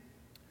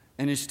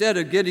 and instead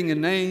of getting a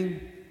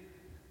name,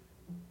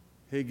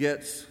 he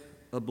gets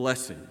a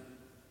blessing.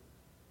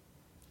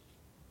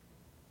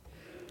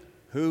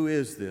 Who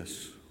is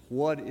this?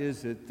 What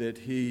is it that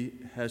he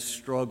has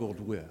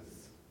struggled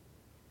with?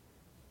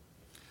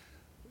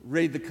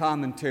 Read the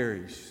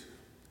commentaries.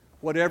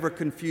 Whatever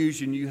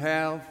confusion you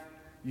have,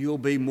 you'll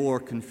be more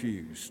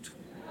confused.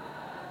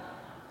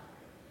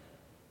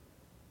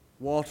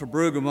 Walter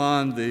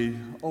Brueggemann, the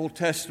Old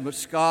Testament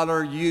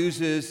scholar,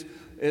 uses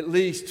at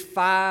least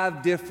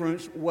 5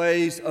 different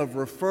ways of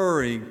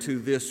referring to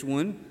this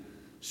one.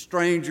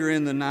 Stranger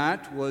in the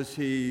night, was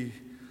he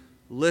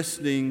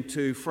listening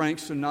to Frank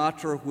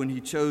Sinatra when he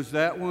chose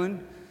that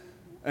one?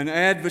 An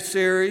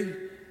adversary,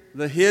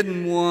 the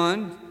hidden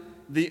one,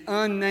 the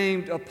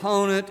unnamed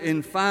opponent,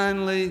 and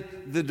finally,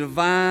 the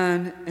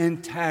divine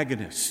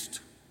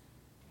antagonist.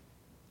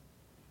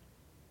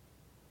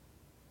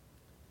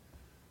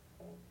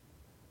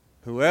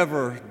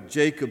 Whoever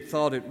Jacob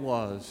thought it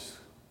was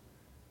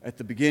at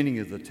the beginning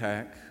of the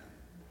attack,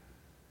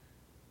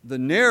 the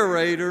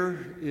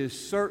narrator is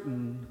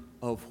certain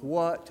of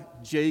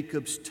what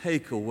Jacob's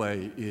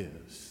takeaway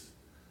is.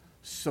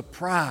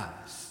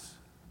 Surprise.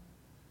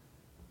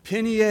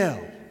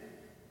 Peniel.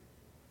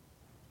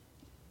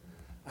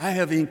 I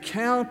have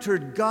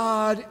encountered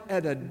God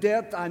at a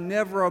depth I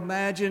never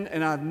imagined,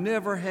 and I've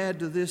never had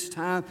to this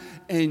time,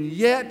 and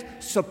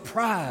yet,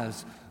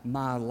 surprise,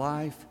 my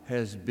life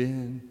has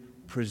been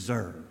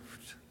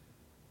preserved.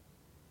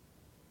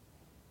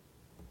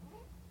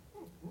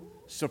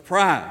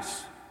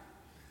 Surprise.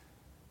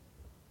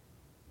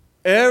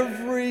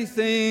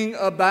 Everything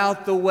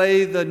about the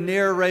way the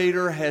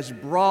narrator has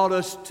brought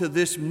us to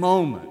this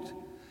moment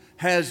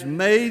has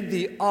made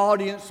the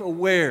audience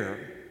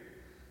aware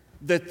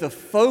that the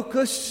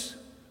focus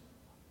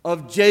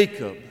of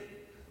Jacob,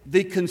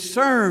 the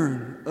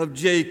concern of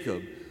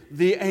Jacob,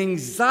 the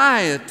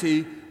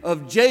anxiety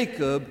of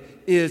Jacob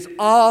is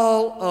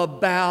all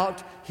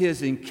about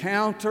his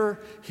encounter,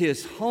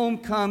 his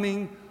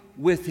homecoming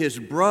with his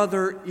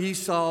brother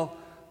Esau,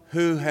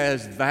 who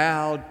has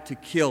vowed to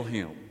kill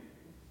him.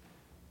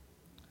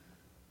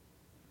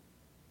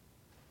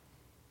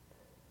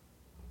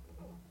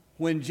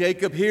 When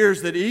Jacob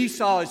hears that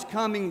Esau is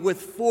coming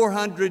with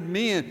 400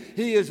 men,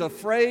 he is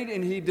afraid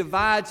and he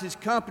divides his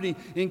company.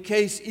 In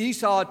case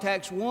Esau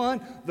attacks one,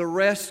 the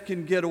rest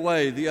can get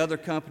away. The other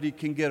company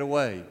can get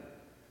away.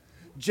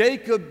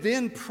 Jacob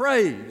then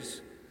prays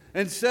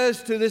and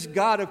says to this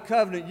God of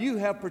covenant, "You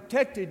have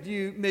protected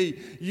me.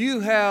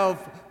 You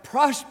have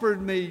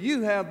prospered me.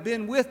 You have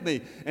been with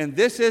me. And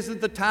this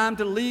isn't the time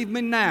to leave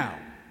me now."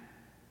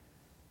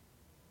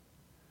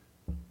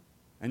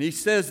 And he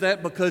says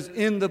that because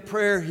in the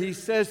prayer he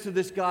says to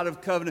this God of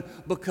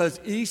covenant,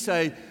 because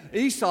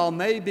Esau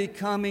may be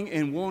coming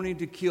and wanting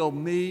to kill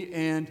me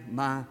and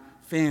my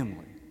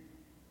family.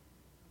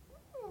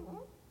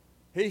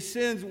 He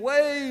sends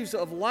waves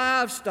of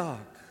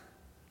livestock,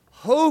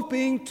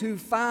 hoping to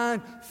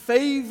find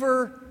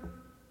favor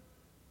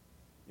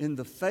in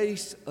the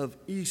face of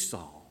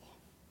Esau.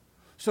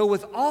 So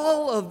with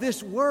all of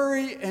this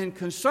worry and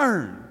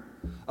concern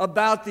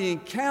about the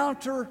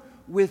encounter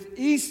with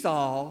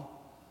Esau,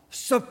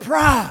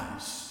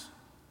 surprise!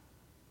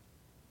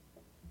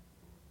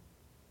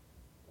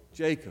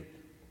 Jacob,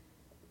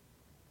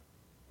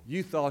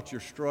 you thought your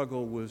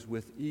struggle was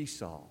with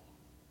Esau,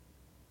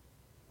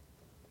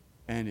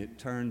 and it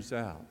turns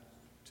out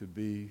to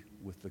be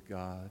with the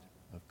God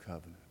of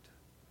covenant.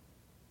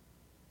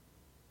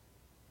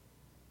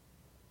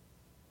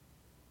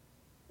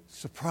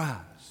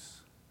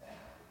 Surprise!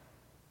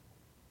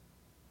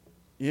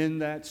 In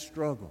that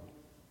struggle,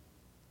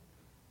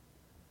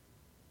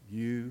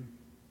 you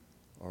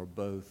are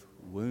both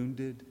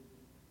wounded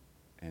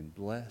and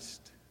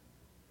blessed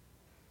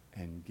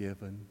and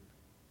given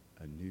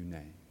a new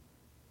name.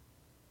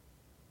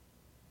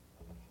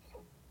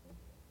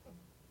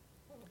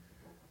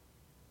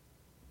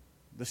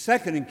 The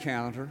second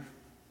encounter,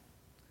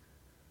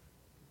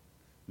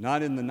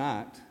 not in the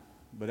night,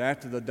 but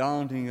after the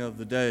dawning of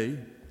the day,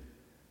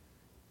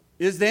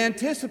 is the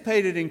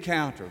anticipated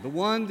encounter, the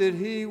one that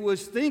he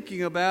was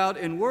thinking about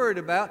and worried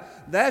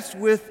about. That's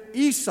with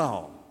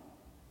Esau.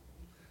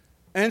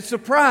 And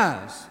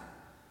surprise,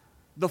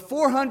 the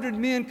 400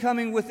 men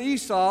coming with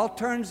Esau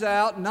turns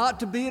out not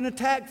to be an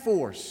attack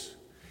force.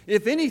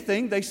 If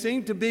anything, they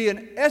seem to be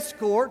an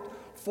escort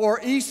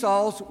for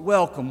Esau's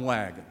welcome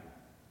wagon.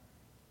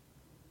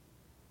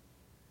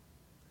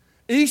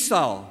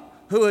 Esau,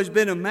 who has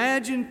been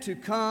imagined to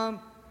come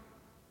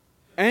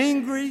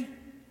angry,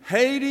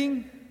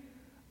 hating,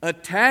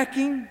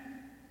 attacking,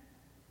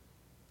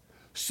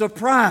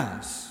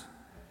 surprise,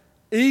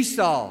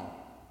 Esau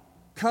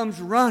comes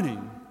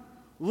running,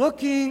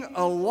 looking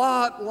a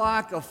lot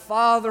like a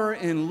father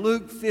in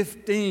Luke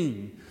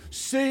 15,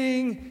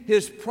 seeing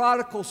his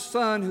prodigal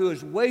son who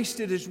has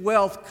wasted his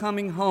wealth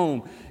coming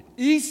home.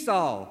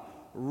 Esau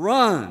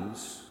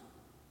runs,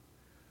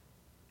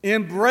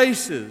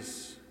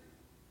 embraces,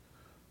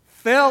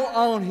 fell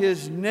on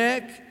his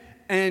neck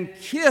and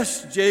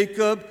kissed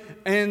Jacob,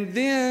 and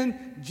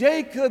then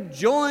Jacob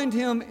joined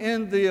him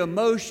in the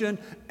emotion,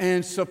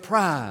 and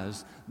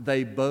surprise,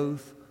 they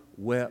both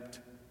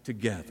wept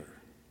together.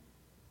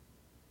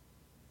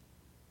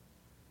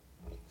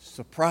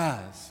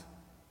 Surprise.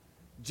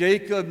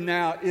 Jacob,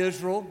 now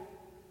Israel,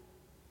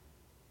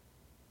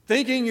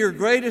 thinking your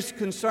greatest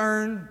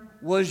concern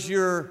was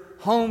your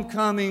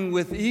homecoming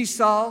with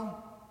Esau,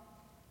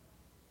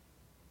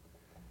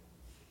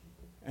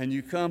 and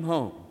you come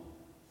home,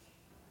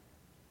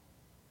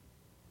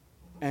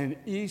 and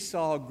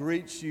Esau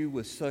greets you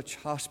with such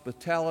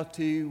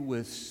hospitality,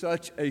 with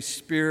such a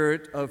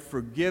spirit of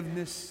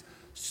forgiveness.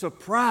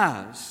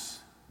 Surprise!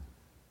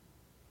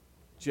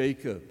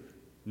 Jacob,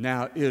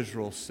 now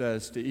Israel,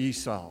 says to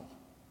Esau,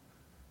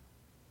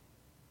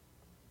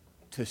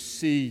 to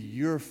see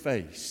your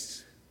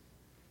face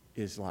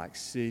is like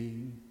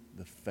seeing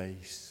the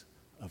face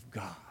of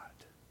God.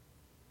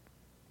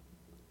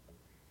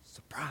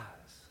 Surprise.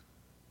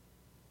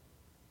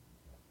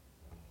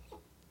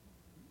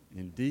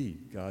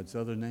 Indeed, God's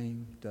other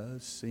name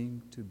does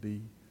seem to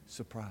be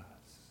surprise.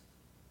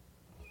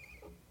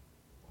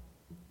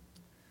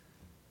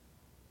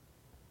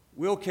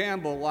 Will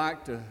Campbell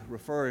liked to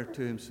refer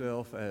to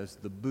himself as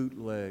the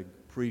bootleg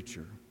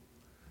preacher.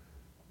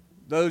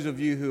 Those of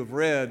you who have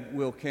read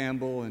Will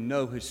Campbell and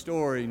know his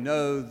story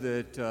know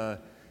that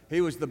he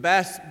was the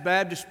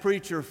Baptist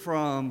preacher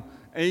from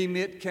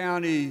Amite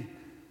County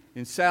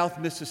in South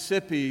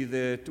Mississippi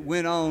that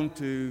went on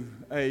to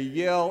a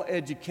Yale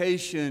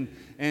education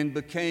and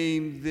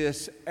became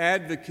this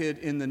advocate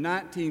in the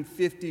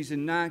 1950s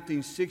and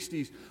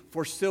 1960s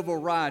for civil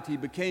rights. He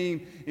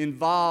became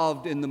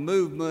involved in the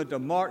movement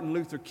of Martin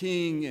Luther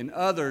King and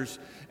others,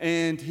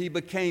 and he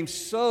became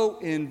so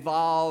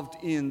involved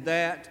in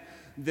that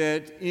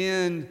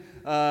in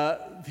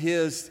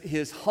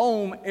his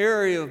home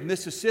area of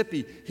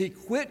Mississippi, he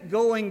quit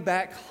going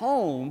back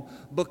home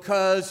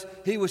because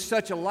he was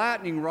such a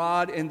lightning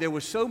rod and there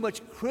was so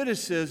much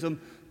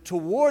criticism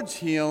towards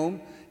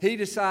him. He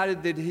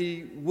decided that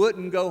he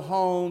wouldn't go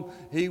home,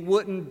 he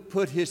wouldn't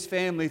put his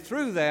family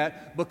through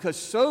that, because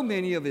so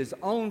many of his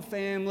own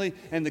family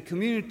and the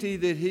community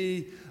that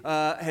he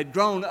had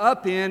grown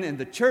up in and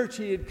the church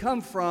he had come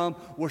from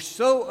were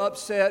so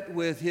upset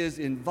with his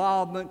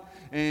involvement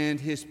and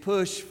his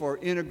push for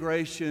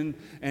integration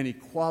and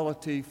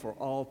equality for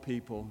all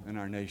people in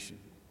our nation.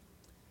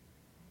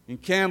 In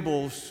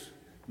Campbell's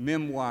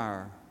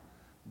memoir,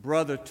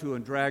 Brother to a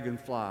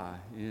Dragonfly,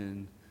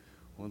 in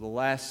one of the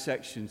last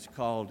sections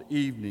called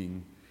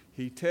Evening,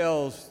 he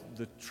tells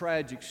the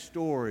tragic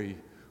story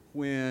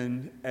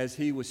when, as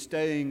he was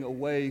staying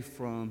away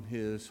from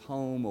his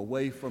home,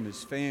 away from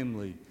his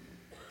family,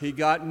 he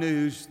got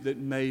news that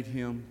made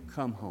him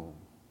come home.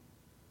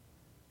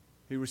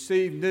 He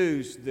received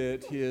news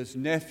that his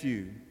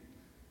nephew,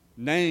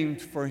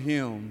 named for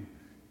him,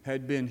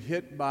 had been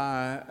hit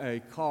by a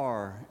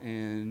car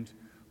and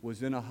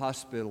was in a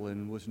hospital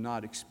and was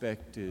not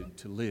expected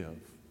to live.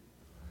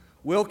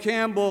 Will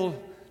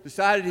Campbell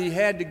decided he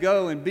had to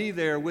go and be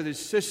there with his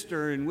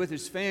sister and with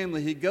his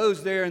family. He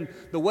goes there, and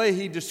the way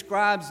he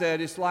describes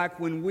that, it's like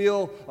when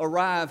Will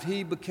arrived,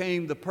 he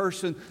became the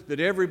person that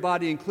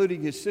everybody,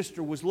 including his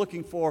sister, was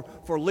looking for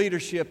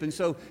leadership. And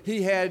so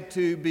he had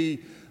to be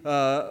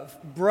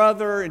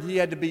brother, and he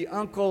had to be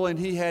uncle, and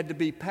he had to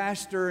be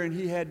pastor, and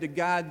he had to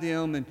guide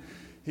them. And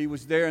he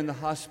was there in the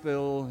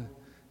hospital,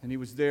 and he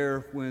was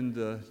there when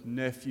the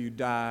nephew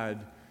died,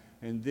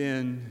 and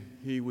then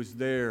he was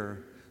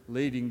there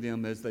leading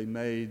them as they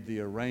made the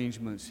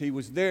arrangements. He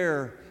was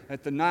there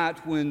at the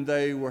night when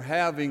they were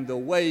having the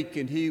wake,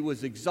 and he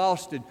was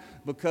exhausted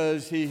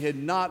because he had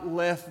not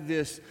left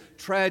this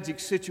tragic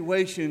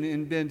situation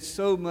and been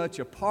so much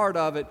a part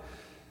of it.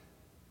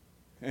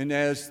 And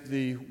as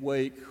the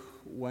wake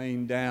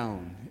waned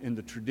down in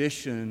the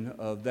tradition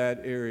of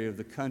that area of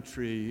the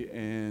country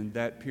and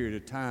that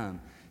period of time,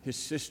 his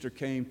sister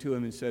came to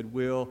him and said,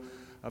 "Will,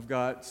 I've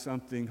got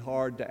something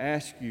hard to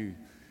ask you.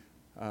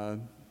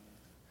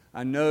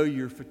 I know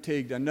you're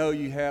fatigued. I know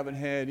you haven't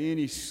had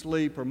any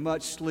sleep or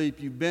much sleep.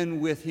 You've been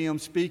with him,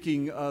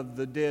 speaking of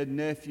the dead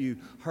nephew,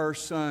 her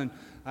son.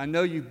 I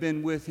know you've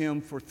been with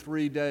him for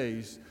 3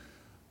 days,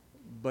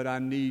 but I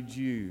need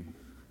you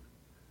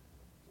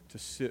to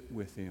sit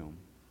with him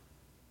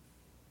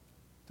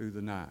through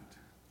the night.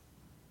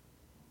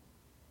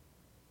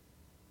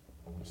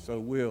 So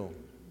Will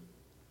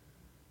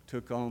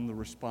took on the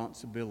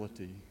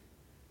responsibility,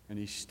 and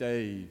he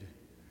stayed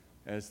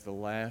as the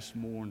last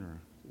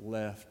mourner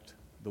left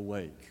the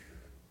wake.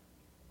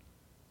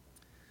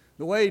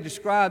 The way he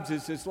describes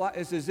it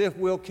is as if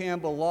Will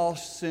Campbell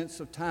lost sense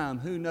of time.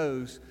 Who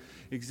knows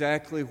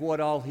exactly what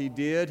all he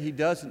did? He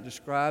doesn't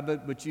describe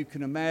it, but you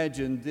can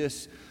imagine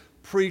this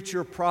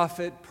preacher,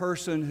 prophet,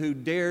 person who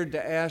dared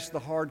to ask the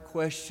hard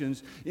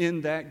questions in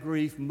that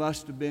grief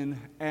must have been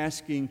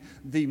asking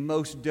the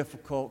most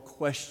difficult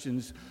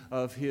questions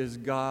of his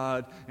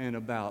God and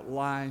about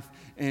life.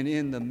 And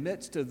in the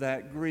midst of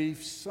that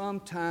grief,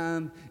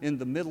 sometime in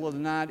the middle of the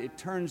night, it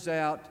turns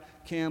out,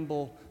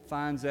 Campbell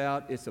finds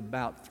out it's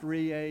about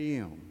 3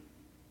 a.m.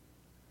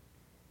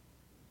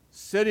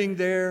 Sitting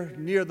there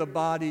near the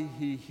body,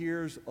 he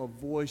hears a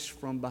voice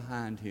from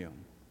behind him.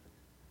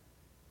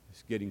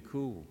 It's getting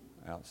cool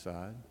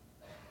outside.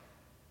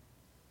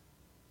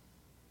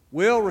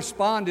 Will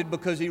responded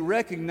because he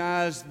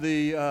recognized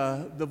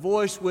the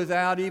voice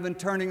without even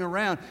turning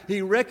around.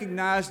 He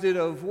recognized it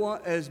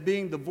as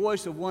being the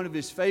voice of one of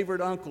his favorite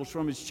uncles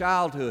from his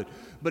childhood.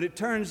 But it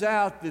turns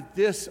out that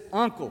this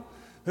uncle,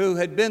 who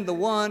had been the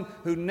one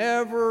who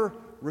never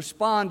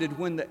responded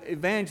when the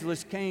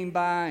evangelist came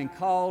by and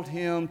called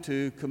him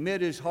to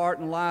commit his heart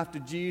and life to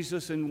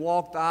Jesus and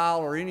walk the aisle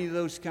or any of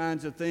those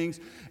kinds of things.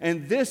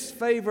 And this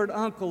favorite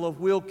uncle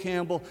of Will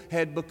Campbell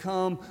had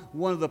become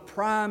one of the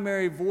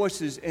primary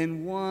voices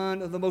and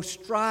one of the most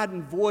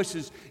strident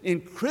voices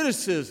in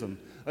criticism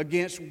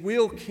against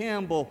Will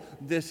Campbell,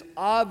 this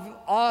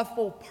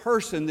awful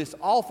person, this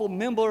awful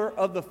member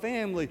of the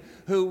family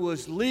who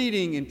was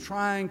leading and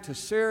trying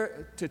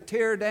to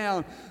tear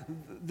down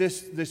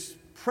this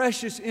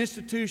precious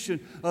institution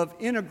of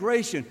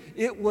integration.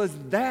 It was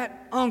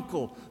that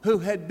uncle who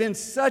had been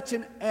such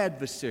an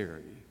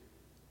adversary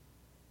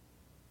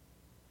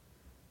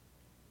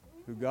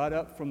who got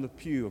up from the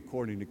pew,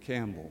 according to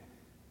Campbell,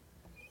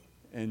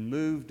 and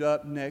moved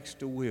up next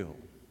to Will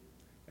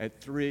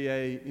at 3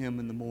 a.m.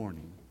 in the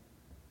morning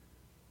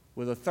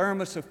with a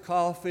thermos of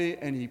coffee,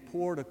 and he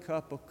poured a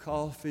cup of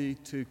coffee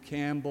to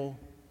Campbell.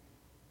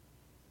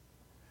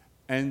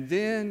 And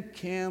then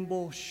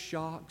Campbell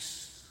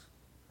shocks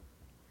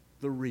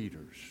the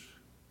readers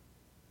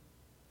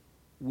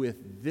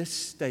with this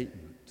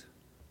statement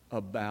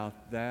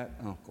about that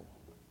uncle.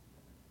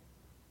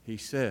 He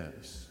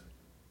says,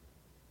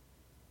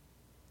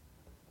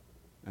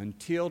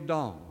 "Until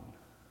dawn,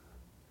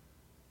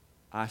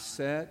 I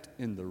sat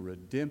in the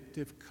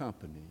redemptive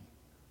company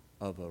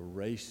of a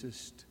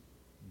racist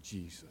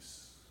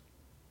Jesus."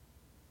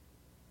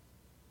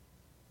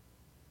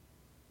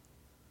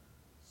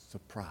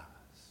 Surprise.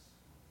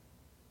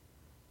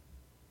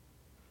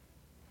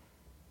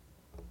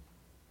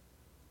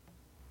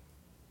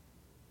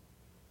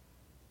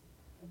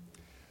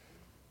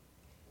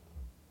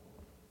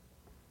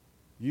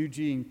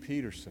 Eugene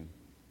Peterson,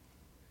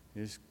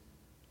 his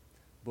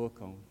book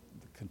on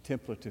the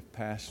contemplative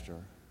pastor,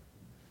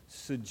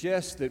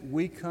 suggests that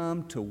we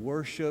come to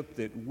worship,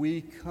 that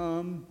we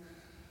come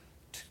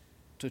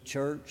to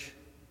church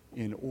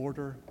in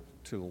order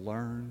to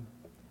learn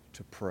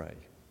to pray.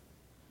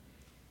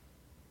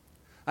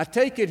 I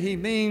take it he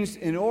means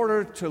in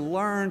order to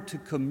learn to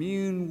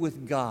commune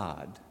with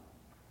God,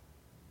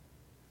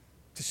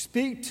 to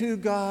speak to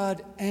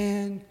God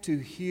and to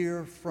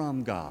hear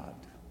from God.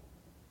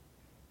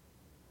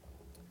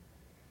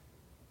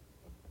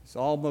 It's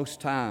almost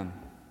time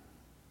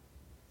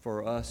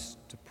for us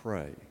to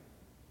pray.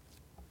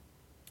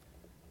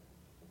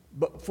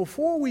 But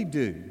before we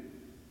do,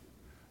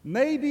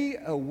 maybe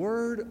a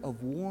word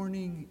of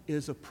warning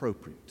is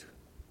appropriate.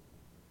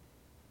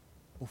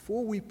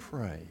 Before we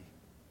pray,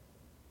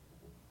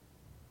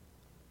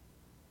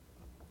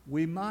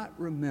 we might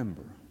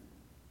remember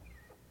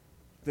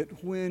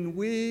that when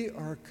we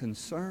are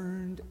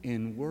concerned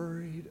and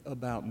worried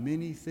about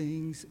many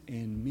things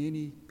and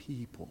many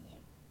people,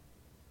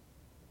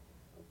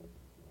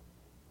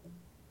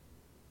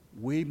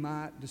 we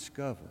might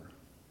discover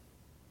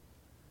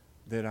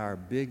that our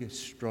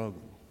biggest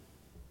struggle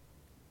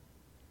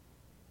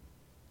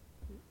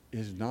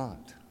is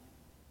not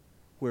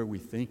where we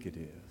think it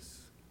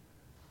is,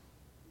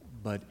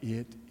 but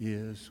it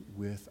is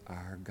with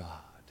our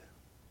God.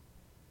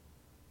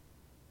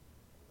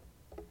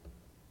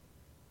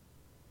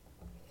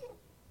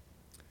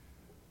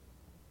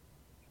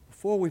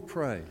 Before we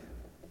pray,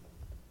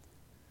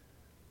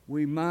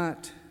 we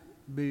might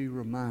be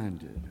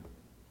reminded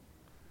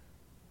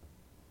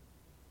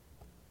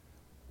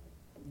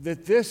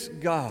that this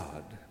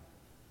God,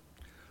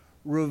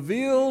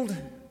 revealed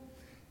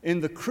in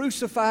the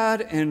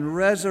crucified and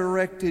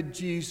resurrected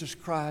Jesus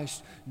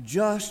Christ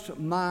just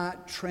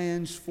might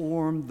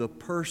transform the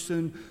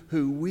person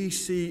who we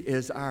see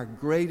as our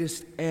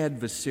greatest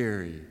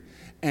adversary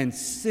and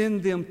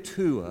send them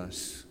to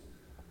us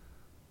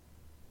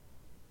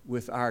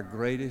with our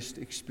greatest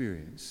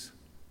experience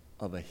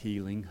of a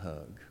healing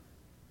hug.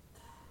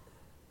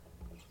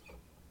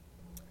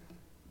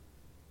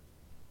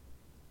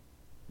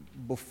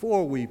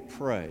 Before we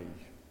pray,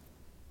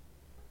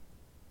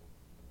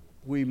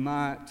 we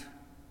might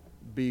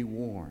be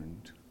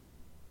warned.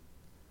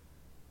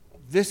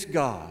 This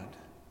God,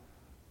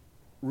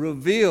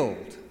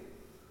 revealed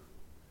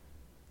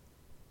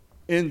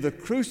in the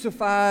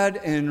crucified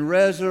and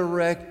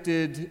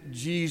resurrected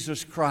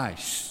Jesus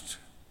Christ,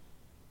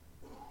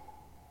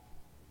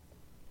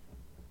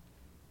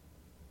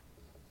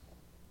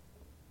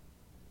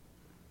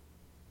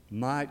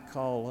 might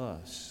call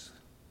us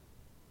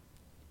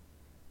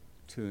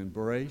to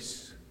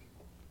embrace,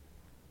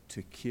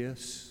 to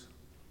kiss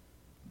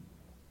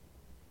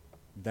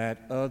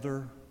that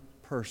other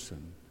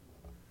person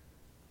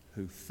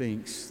who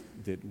thinks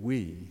that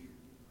we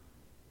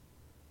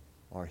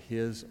are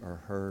his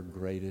or her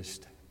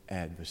greatest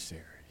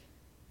adversary.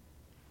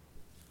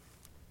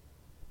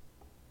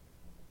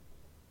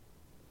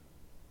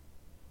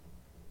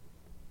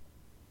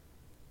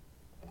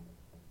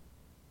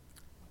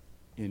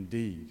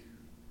 Indeed,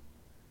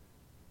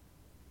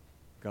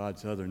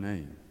 God's other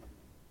name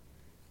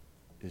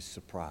is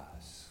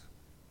surprise.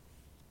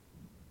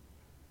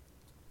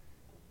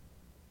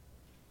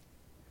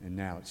 And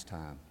now it's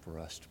time for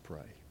us to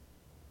pray.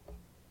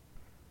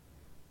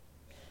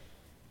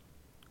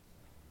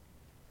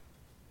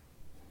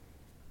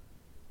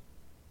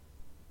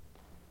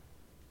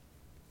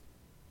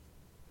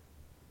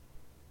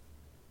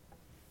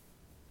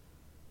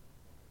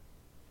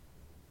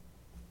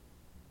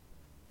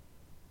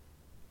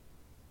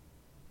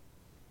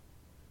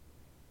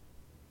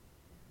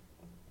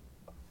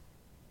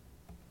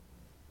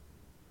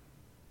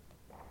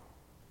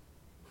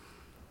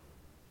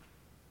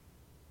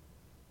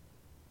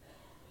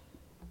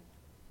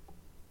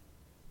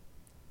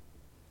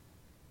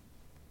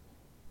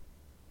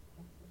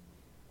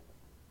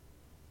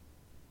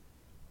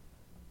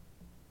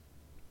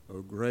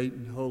 O great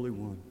and holy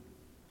one,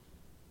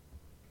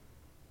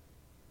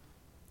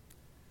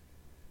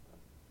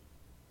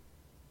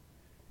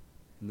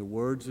 in the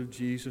words of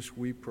Jesus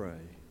we pray,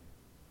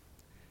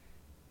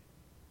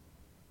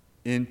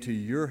 into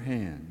your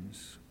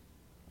hands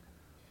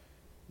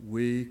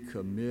we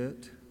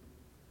commit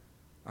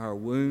our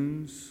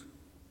wounds,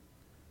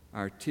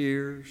 our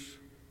tears,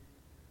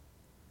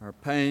 our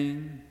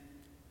pain,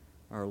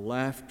 our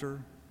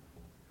laughter,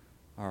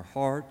 our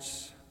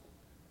hearts,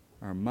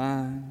 our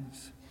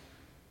minds,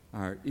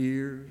 our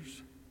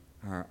ears,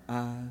 our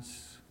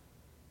eyes,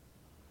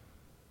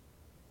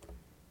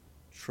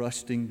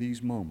 trusting these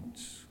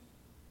moments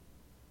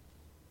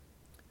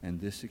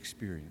and this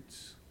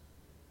experience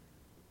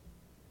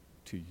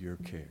to your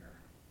care.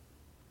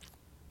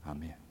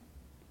 Amen.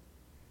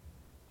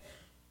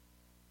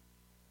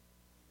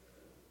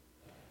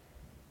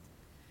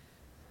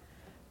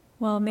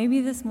 Well, maybe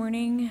this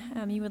morning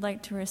you would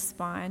like to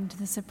respond to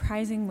the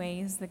surprising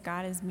ways that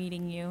God is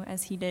meeting you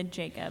as he did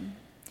Jacob.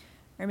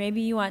 Or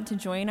maybe you want to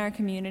join our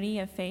community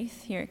of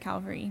faith here at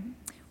Calvary,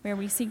 where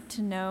we seek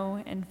to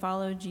know and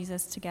follow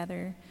Jesus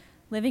together,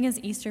 living as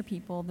Easter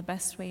people the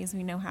best ways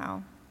we know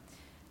how.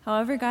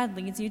 However God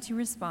leads you to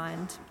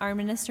respond, our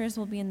ministers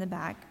will be in the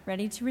back,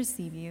 ready to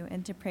receive you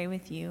and to pray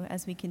with you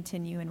as we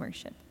continue in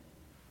worship.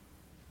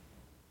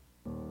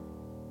 Thank you.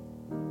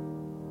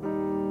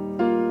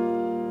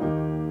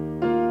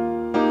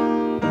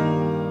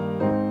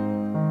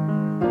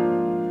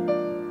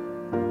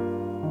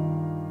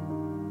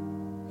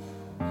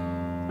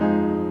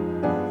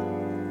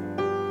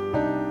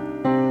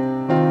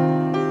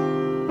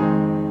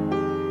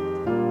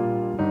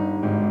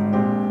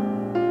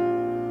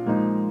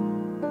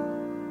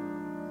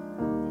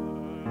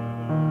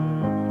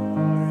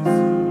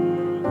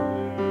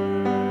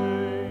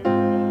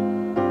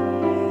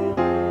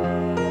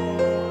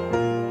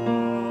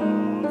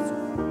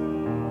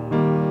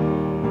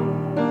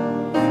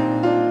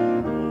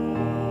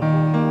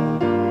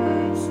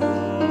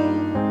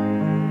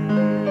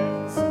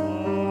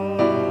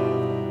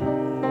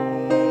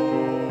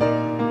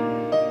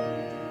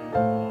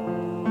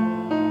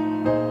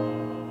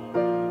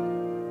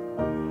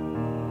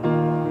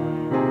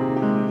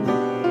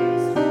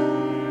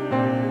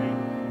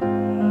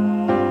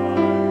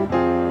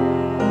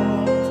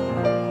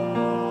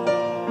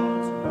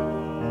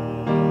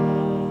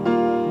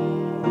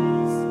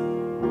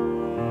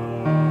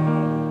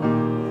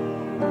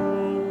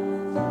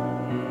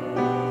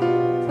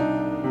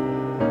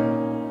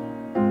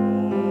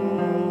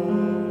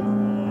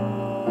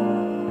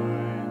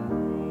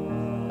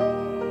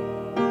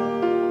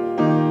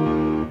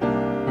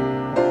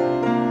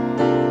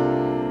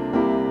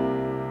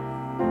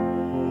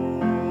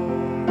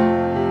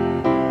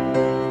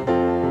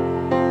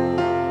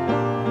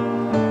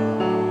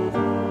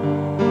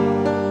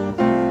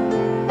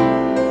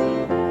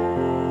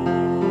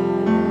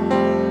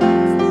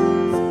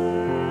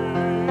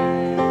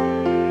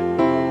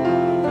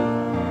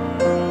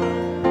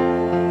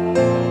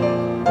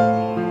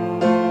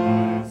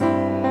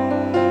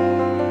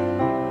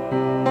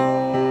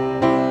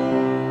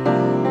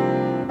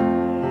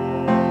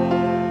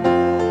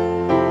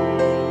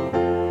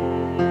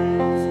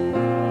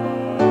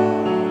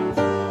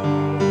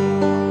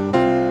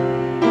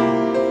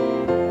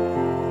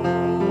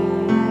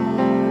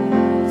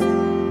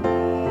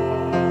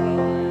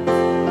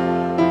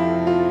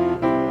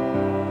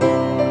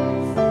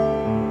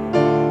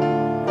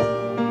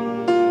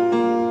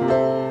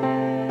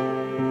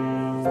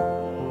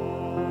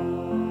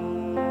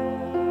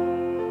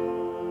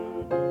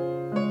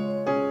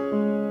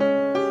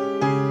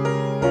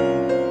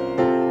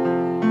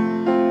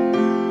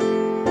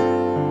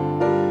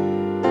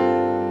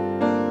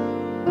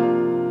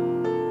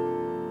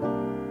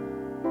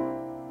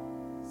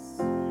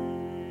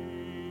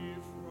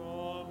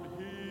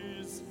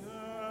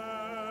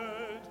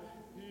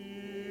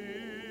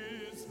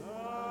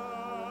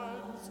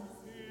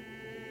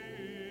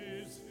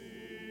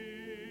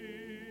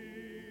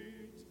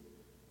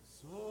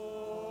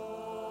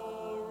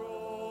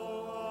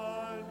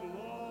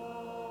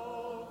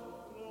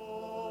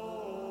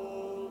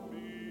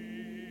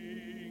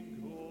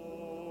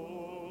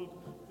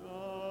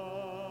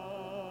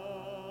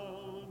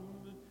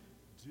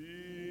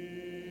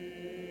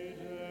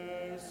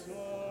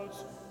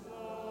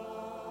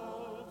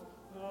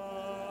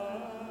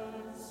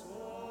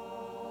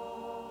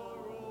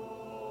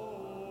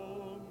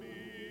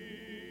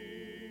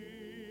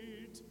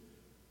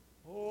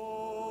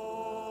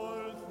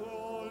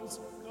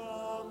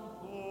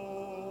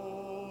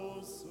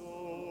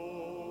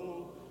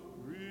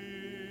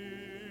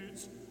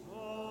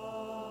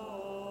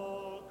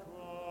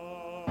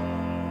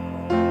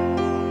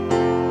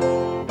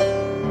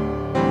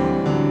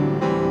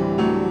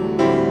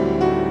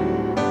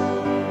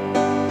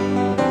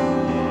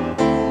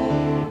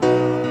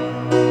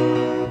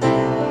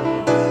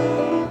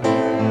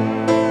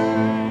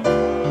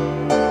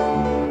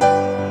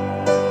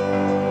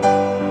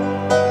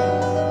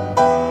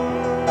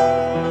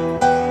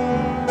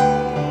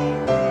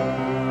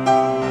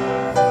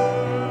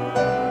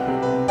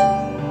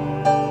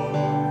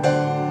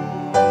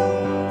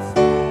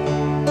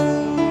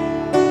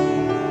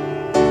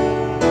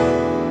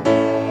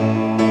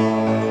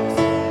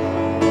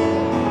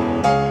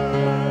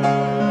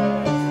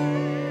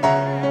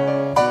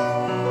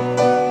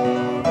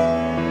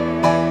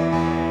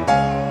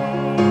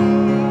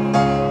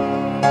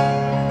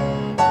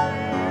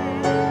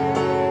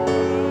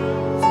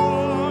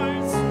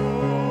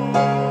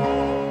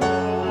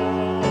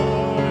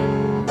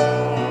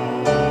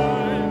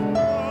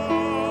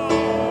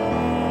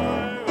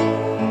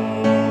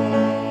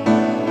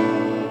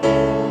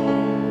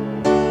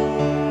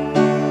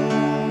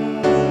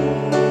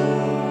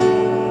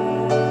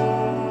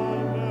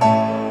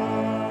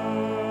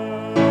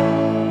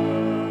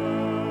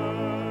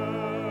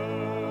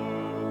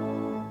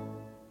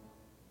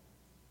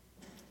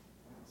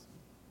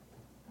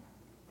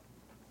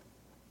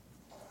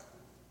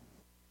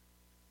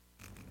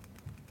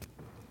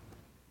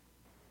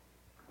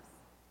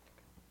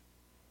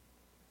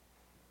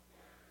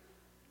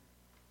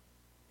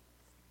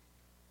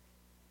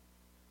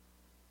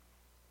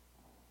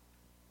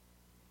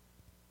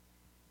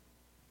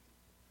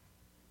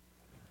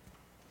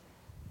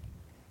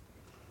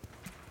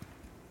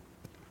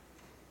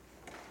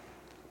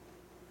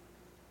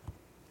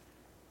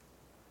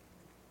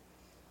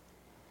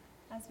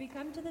 As we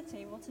come to the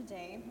table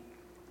today,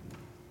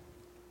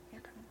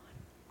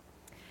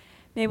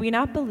 may we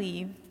not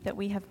believe that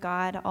we have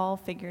God all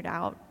figured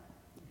out.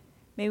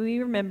 May we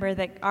remember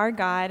that our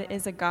God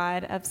is a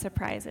God of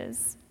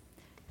surprises.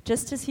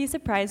 Just as he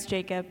surprised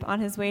Jacob on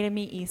his way to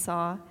meet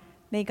Esau,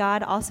 may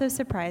God also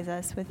surprise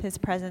us with his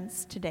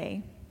presence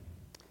today.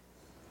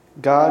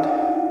 God,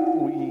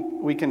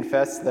 we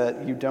confess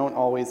that you don't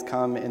always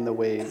come in the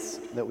ways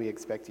that we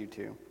expect you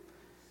to.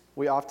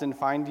 We often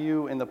find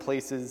you in the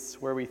places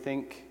where we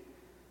think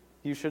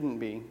you shouldn't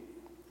be.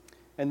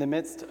 In the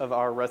midst of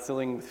our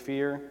wrestling with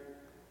fear,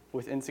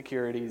 with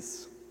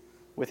insecurities,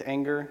 with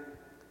anger,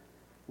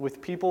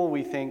 with people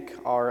we think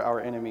are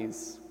our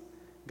enemies,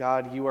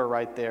 God, you are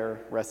right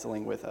there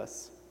wrestling with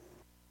us.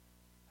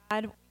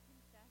 God, we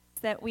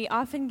confess that we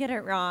often get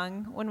it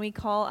wrong when we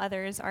call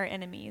others our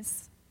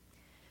enemies.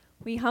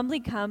 We humbly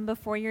come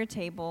before your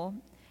table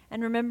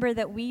and remember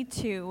that we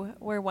too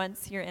were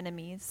once your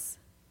enemies.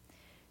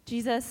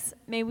 Jesus,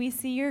 may we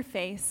see your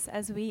face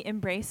as we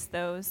embrace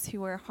those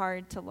who are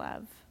hard to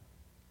love.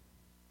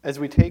 As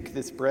we take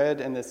this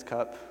bread and this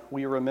cup,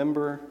 we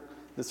remember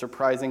the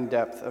surprising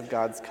depth of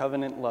God's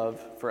covenant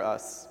love for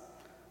us,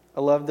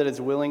 a love that is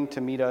willing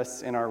to meet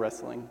us in our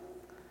wrestling,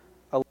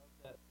 a love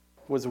that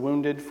was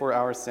wounded for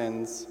our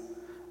sins,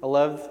 a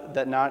love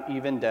that not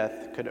even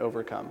death could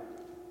overcome.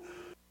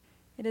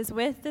 It is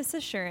with this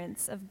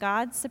assurance of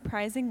God's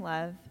surprising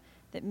love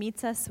that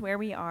meets us where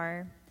we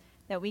are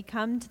that we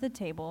come to the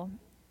table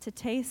to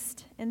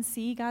taste and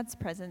see God's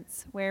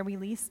presence where we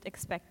least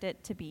expect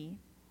it to be.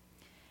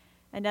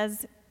 And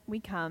as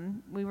we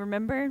come, we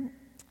remember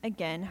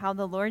again how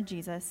the Lord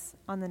Jesus,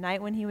 on the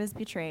night when he was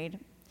betrayed,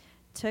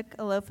 took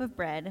a loaf of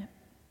bread,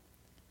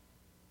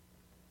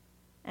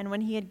 and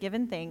when he had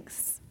given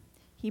thanks,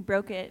 he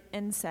broke it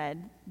and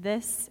said,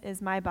 "This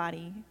is my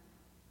body.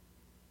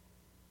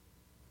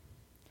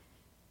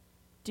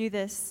 Do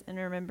this in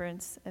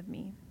remembrance of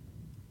me."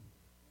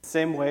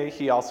 Same way,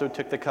 he also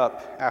took the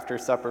cup after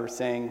supper,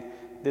 saying,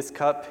 "This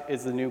cup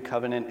is the new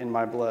covenant in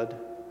my blood.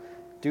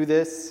 Do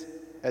this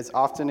as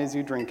often as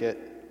you drink it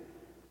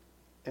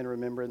in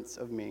remembrance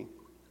of me.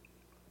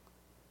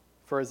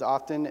 For as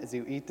often as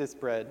you eat this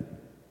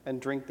bread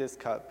and drink this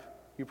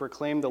cup, you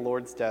proclaim the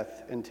Lord's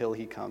death until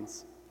he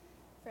comes."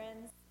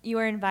 Friends, you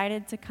are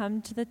invited to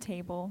come to the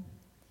table.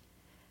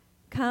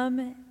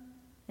 Come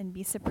and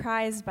be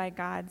surprised by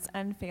God's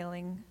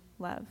unfailing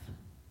love.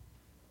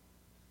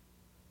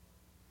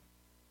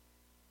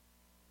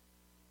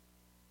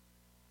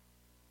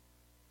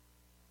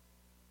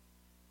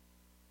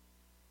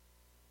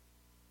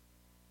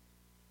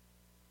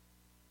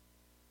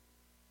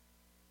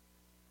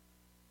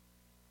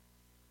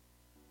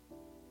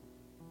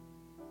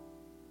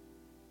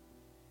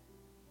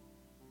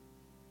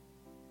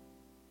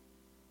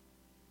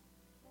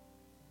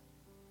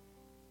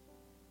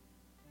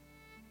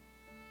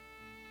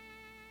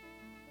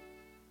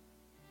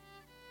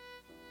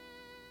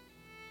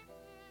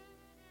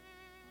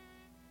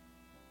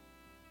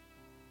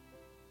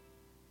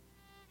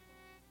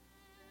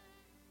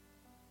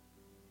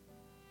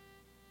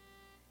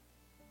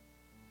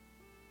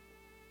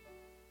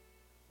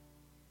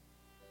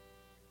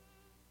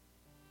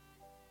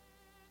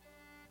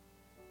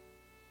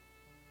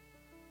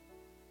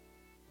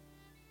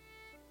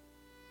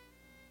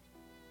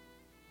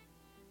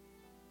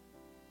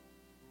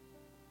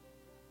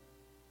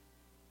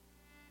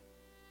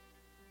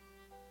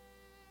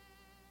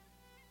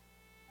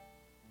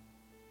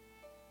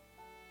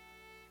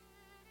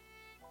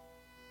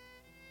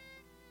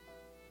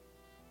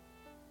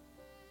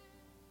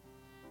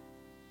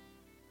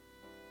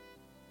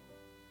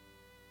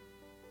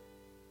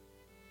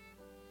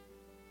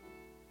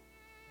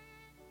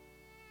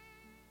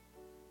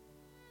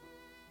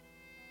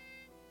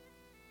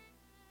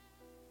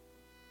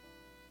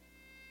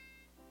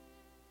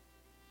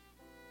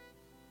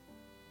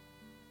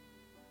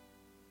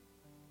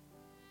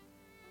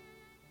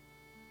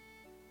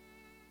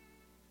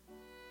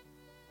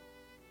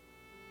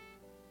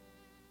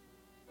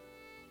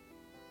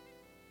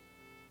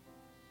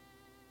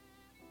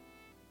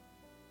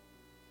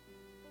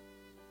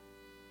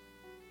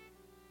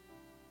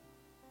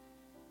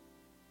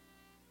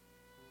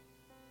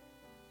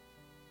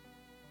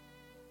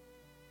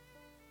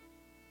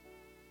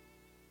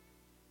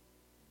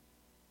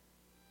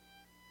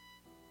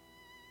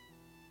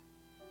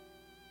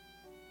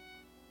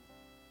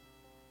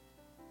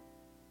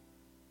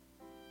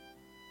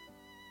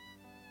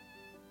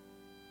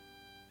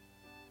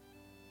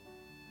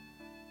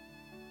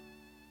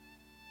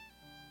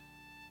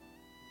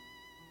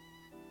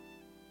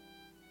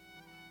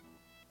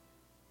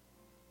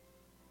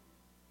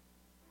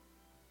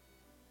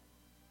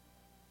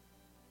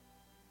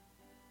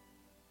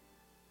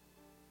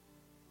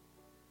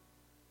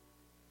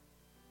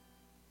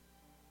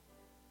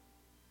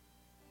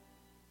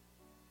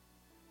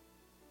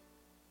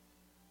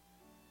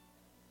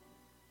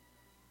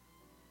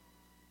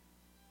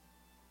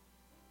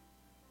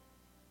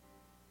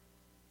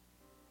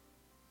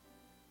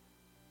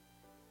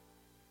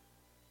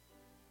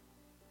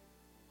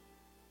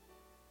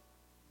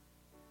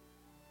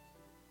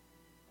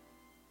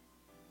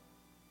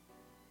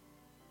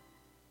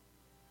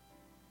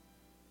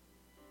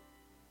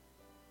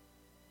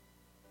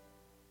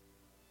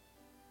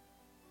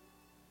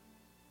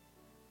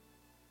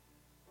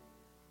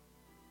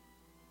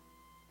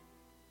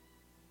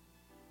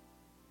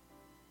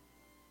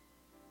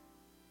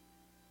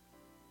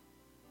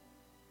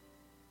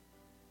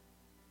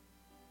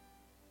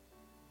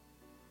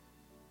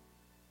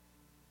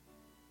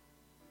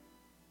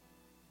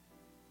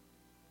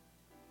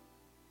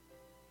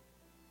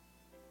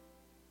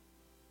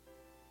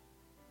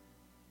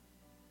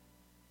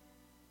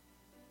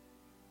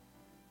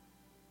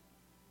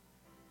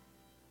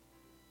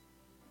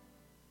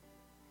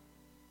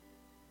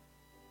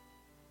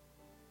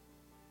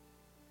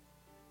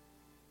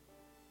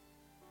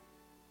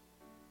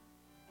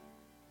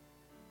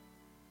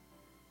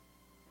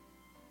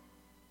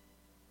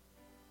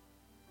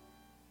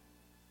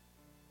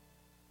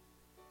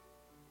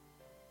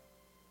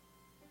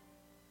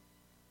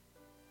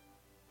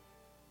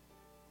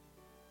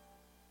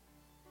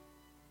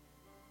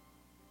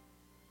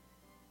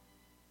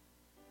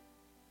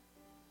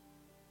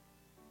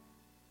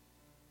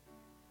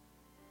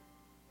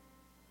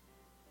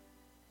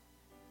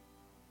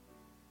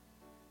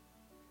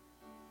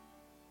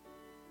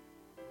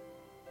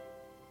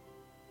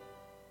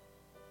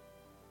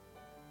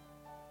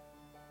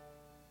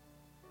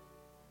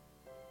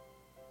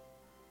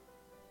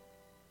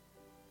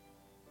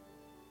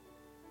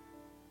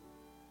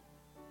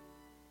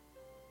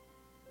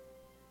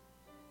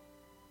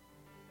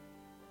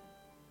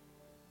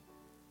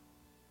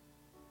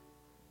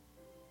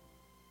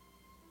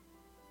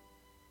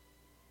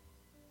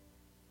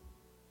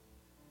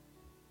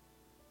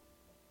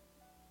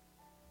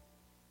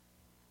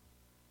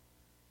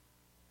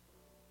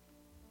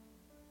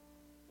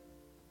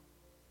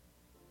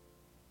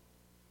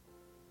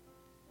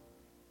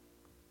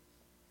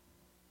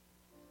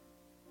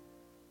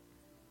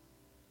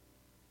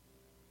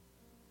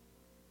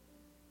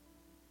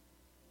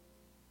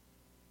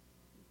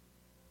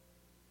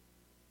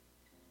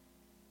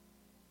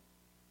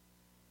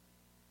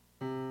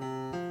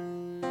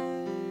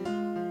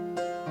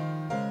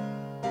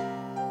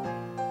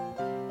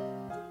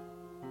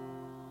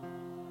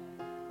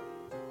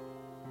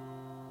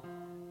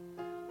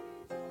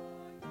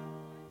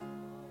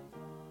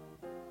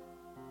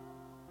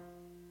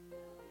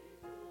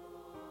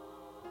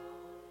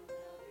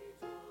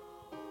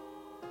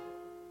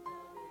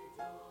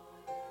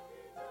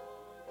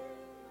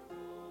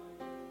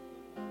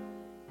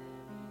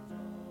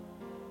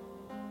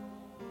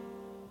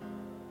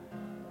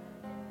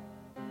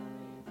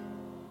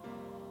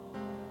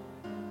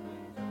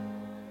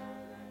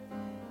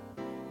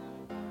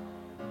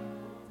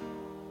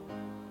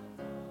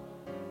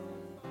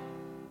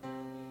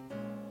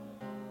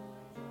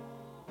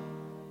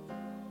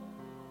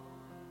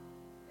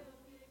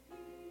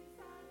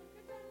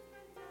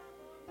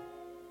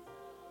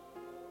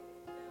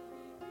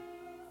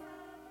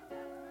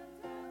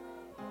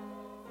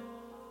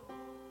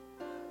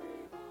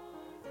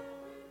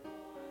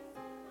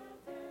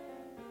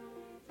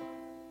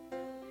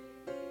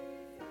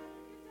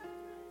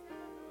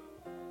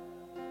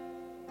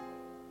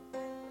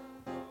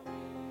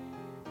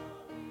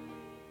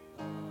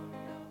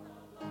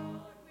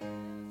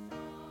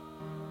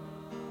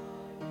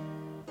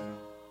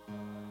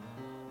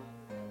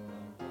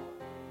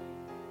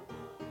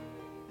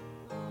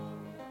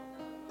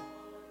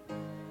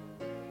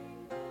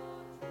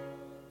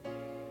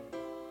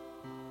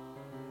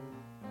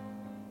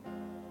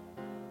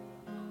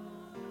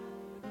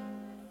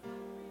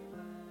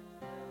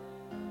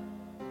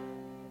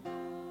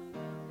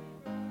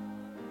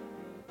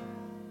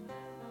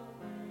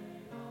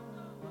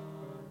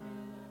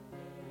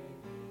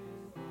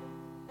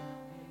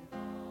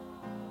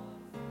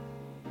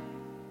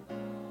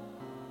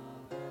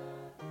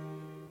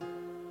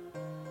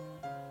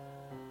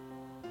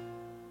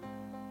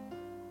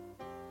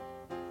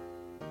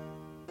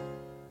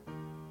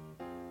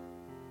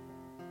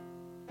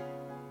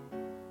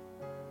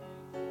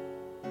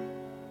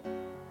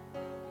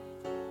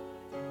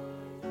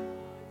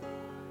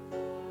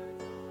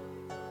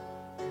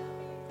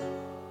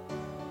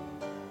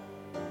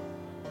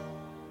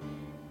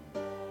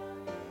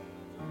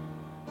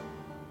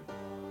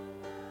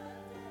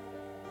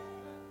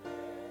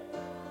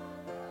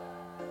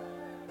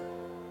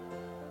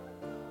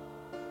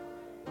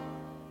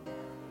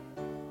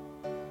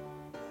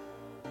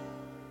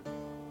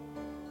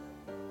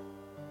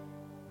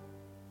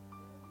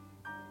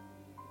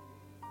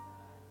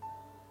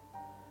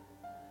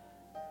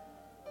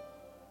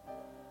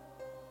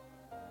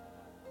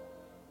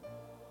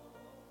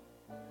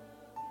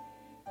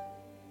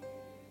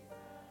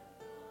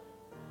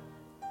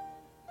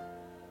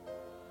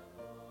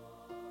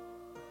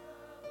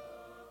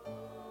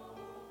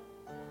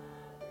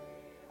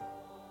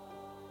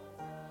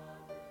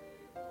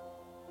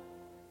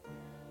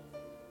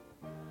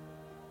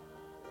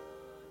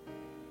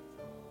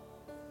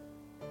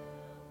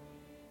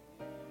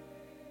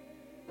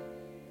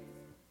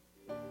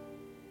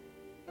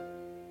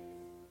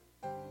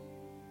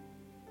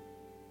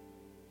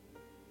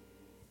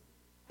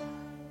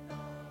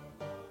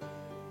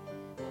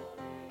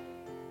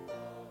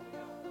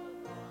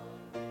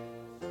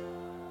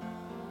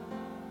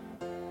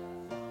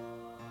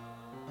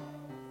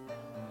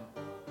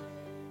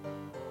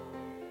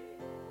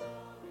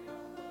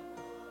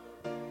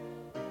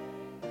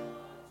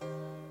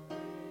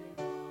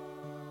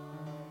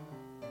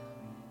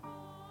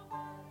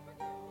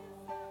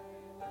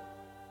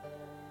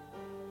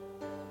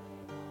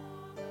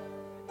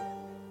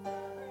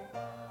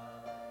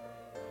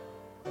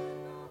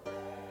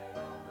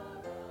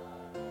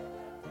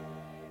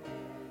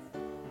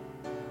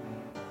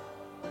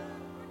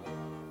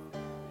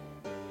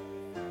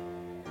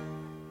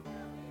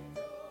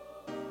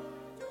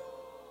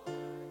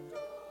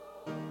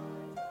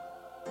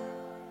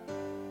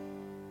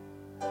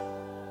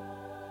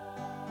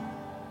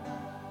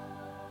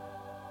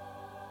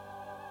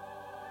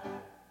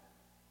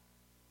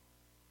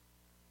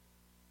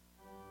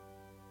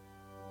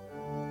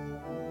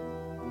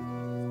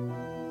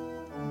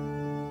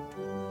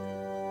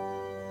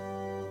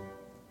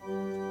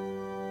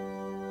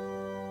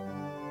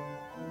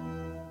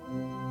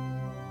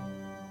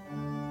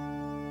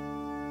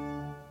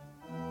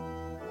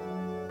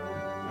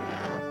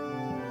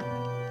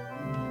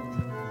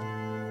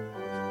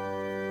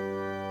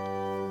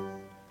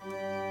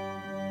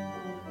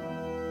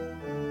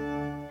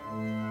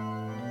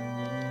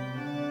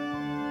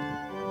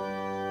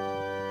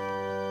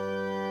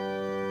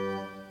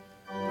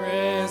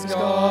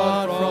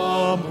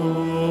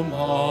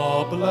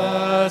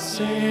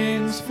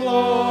 blessings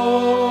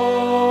flow.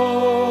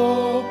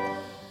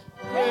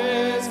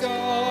 Praise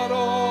God,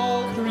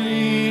 all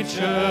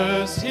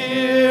creatures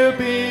here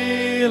below.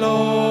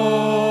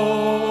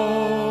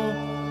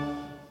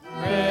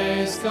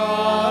 Praise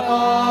God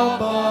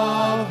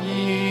above,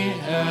 ye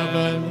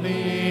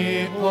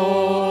heavenly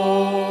hosts.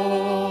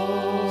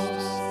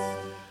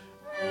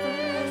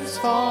 Praise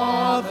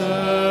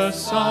Father,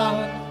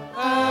 Son,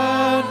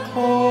 and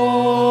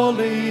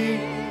Holy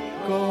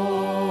Ghost.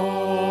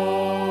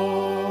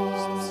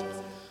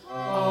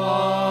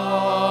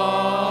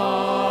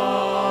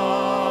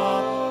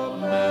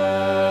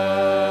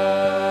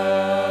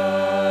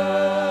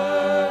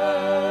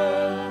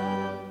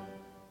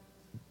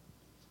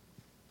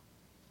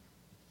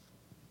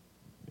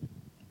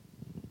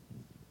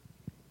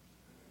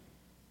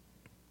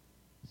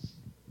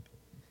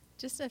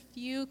 Just a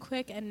few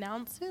quick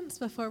announcements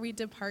before we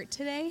depart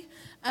today.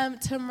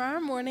 Tomorrow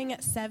morning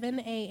at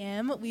 7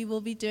 a.m., we will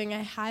be doing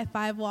a high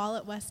five wall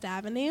at West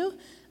Avenue.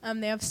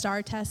 They have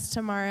STAR tests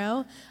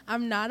tomorrow.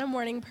 I'm not a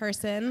morning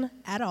person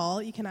at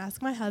all. You can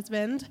ask my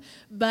husband.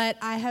 But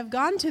I have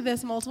gone to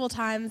this multiple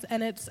times,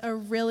 and it's a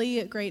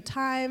really great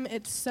time.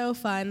 It's so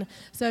fun.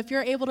 So if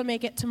you're able to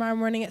make it tomorrow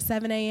morning at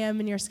 7 a.m.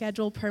 and your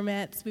schedule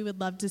permits, we would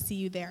love to see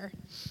you there.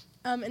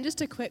 And just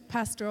a quick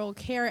pastoral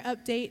care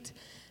update.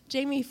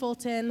 Jamie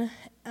Fulton,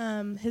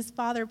 his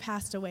father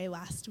passed away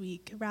last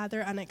week,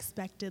 rather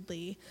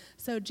unexpectedly.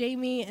 So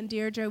Jamie and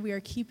Deirdre, we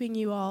are keeping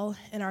you all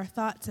in our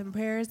thoughts and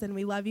prayers, and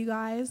we love you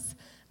guys.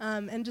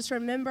 And just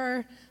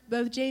remember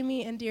both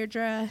Jamie and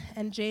Deirdre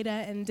and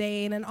Jada and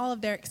Dane and all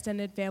of their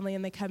extended family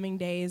in the coming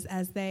days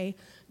as they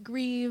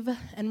grieve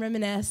and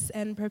reminisce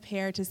and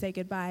prepare to say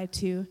goodbye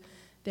to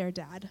their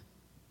dad.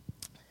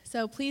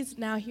 So please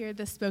now hear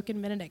the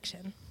spoken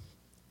benediction.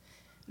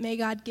 May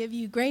God give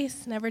you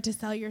grace never to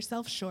sell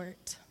yourself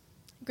short,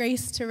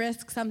 grace to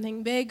risk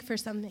something big for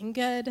something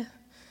good,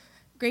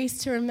 grace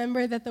to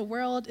remember that the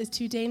world is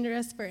too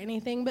dangerous for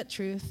anything but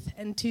truth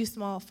and too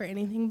small for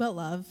anything but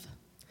love.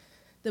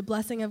 The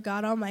blessing of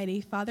God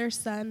Almighty, Father,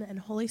 Son, and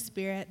Holy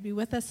Spirit be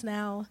with us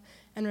now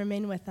and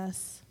remain with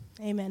us.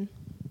 Amen.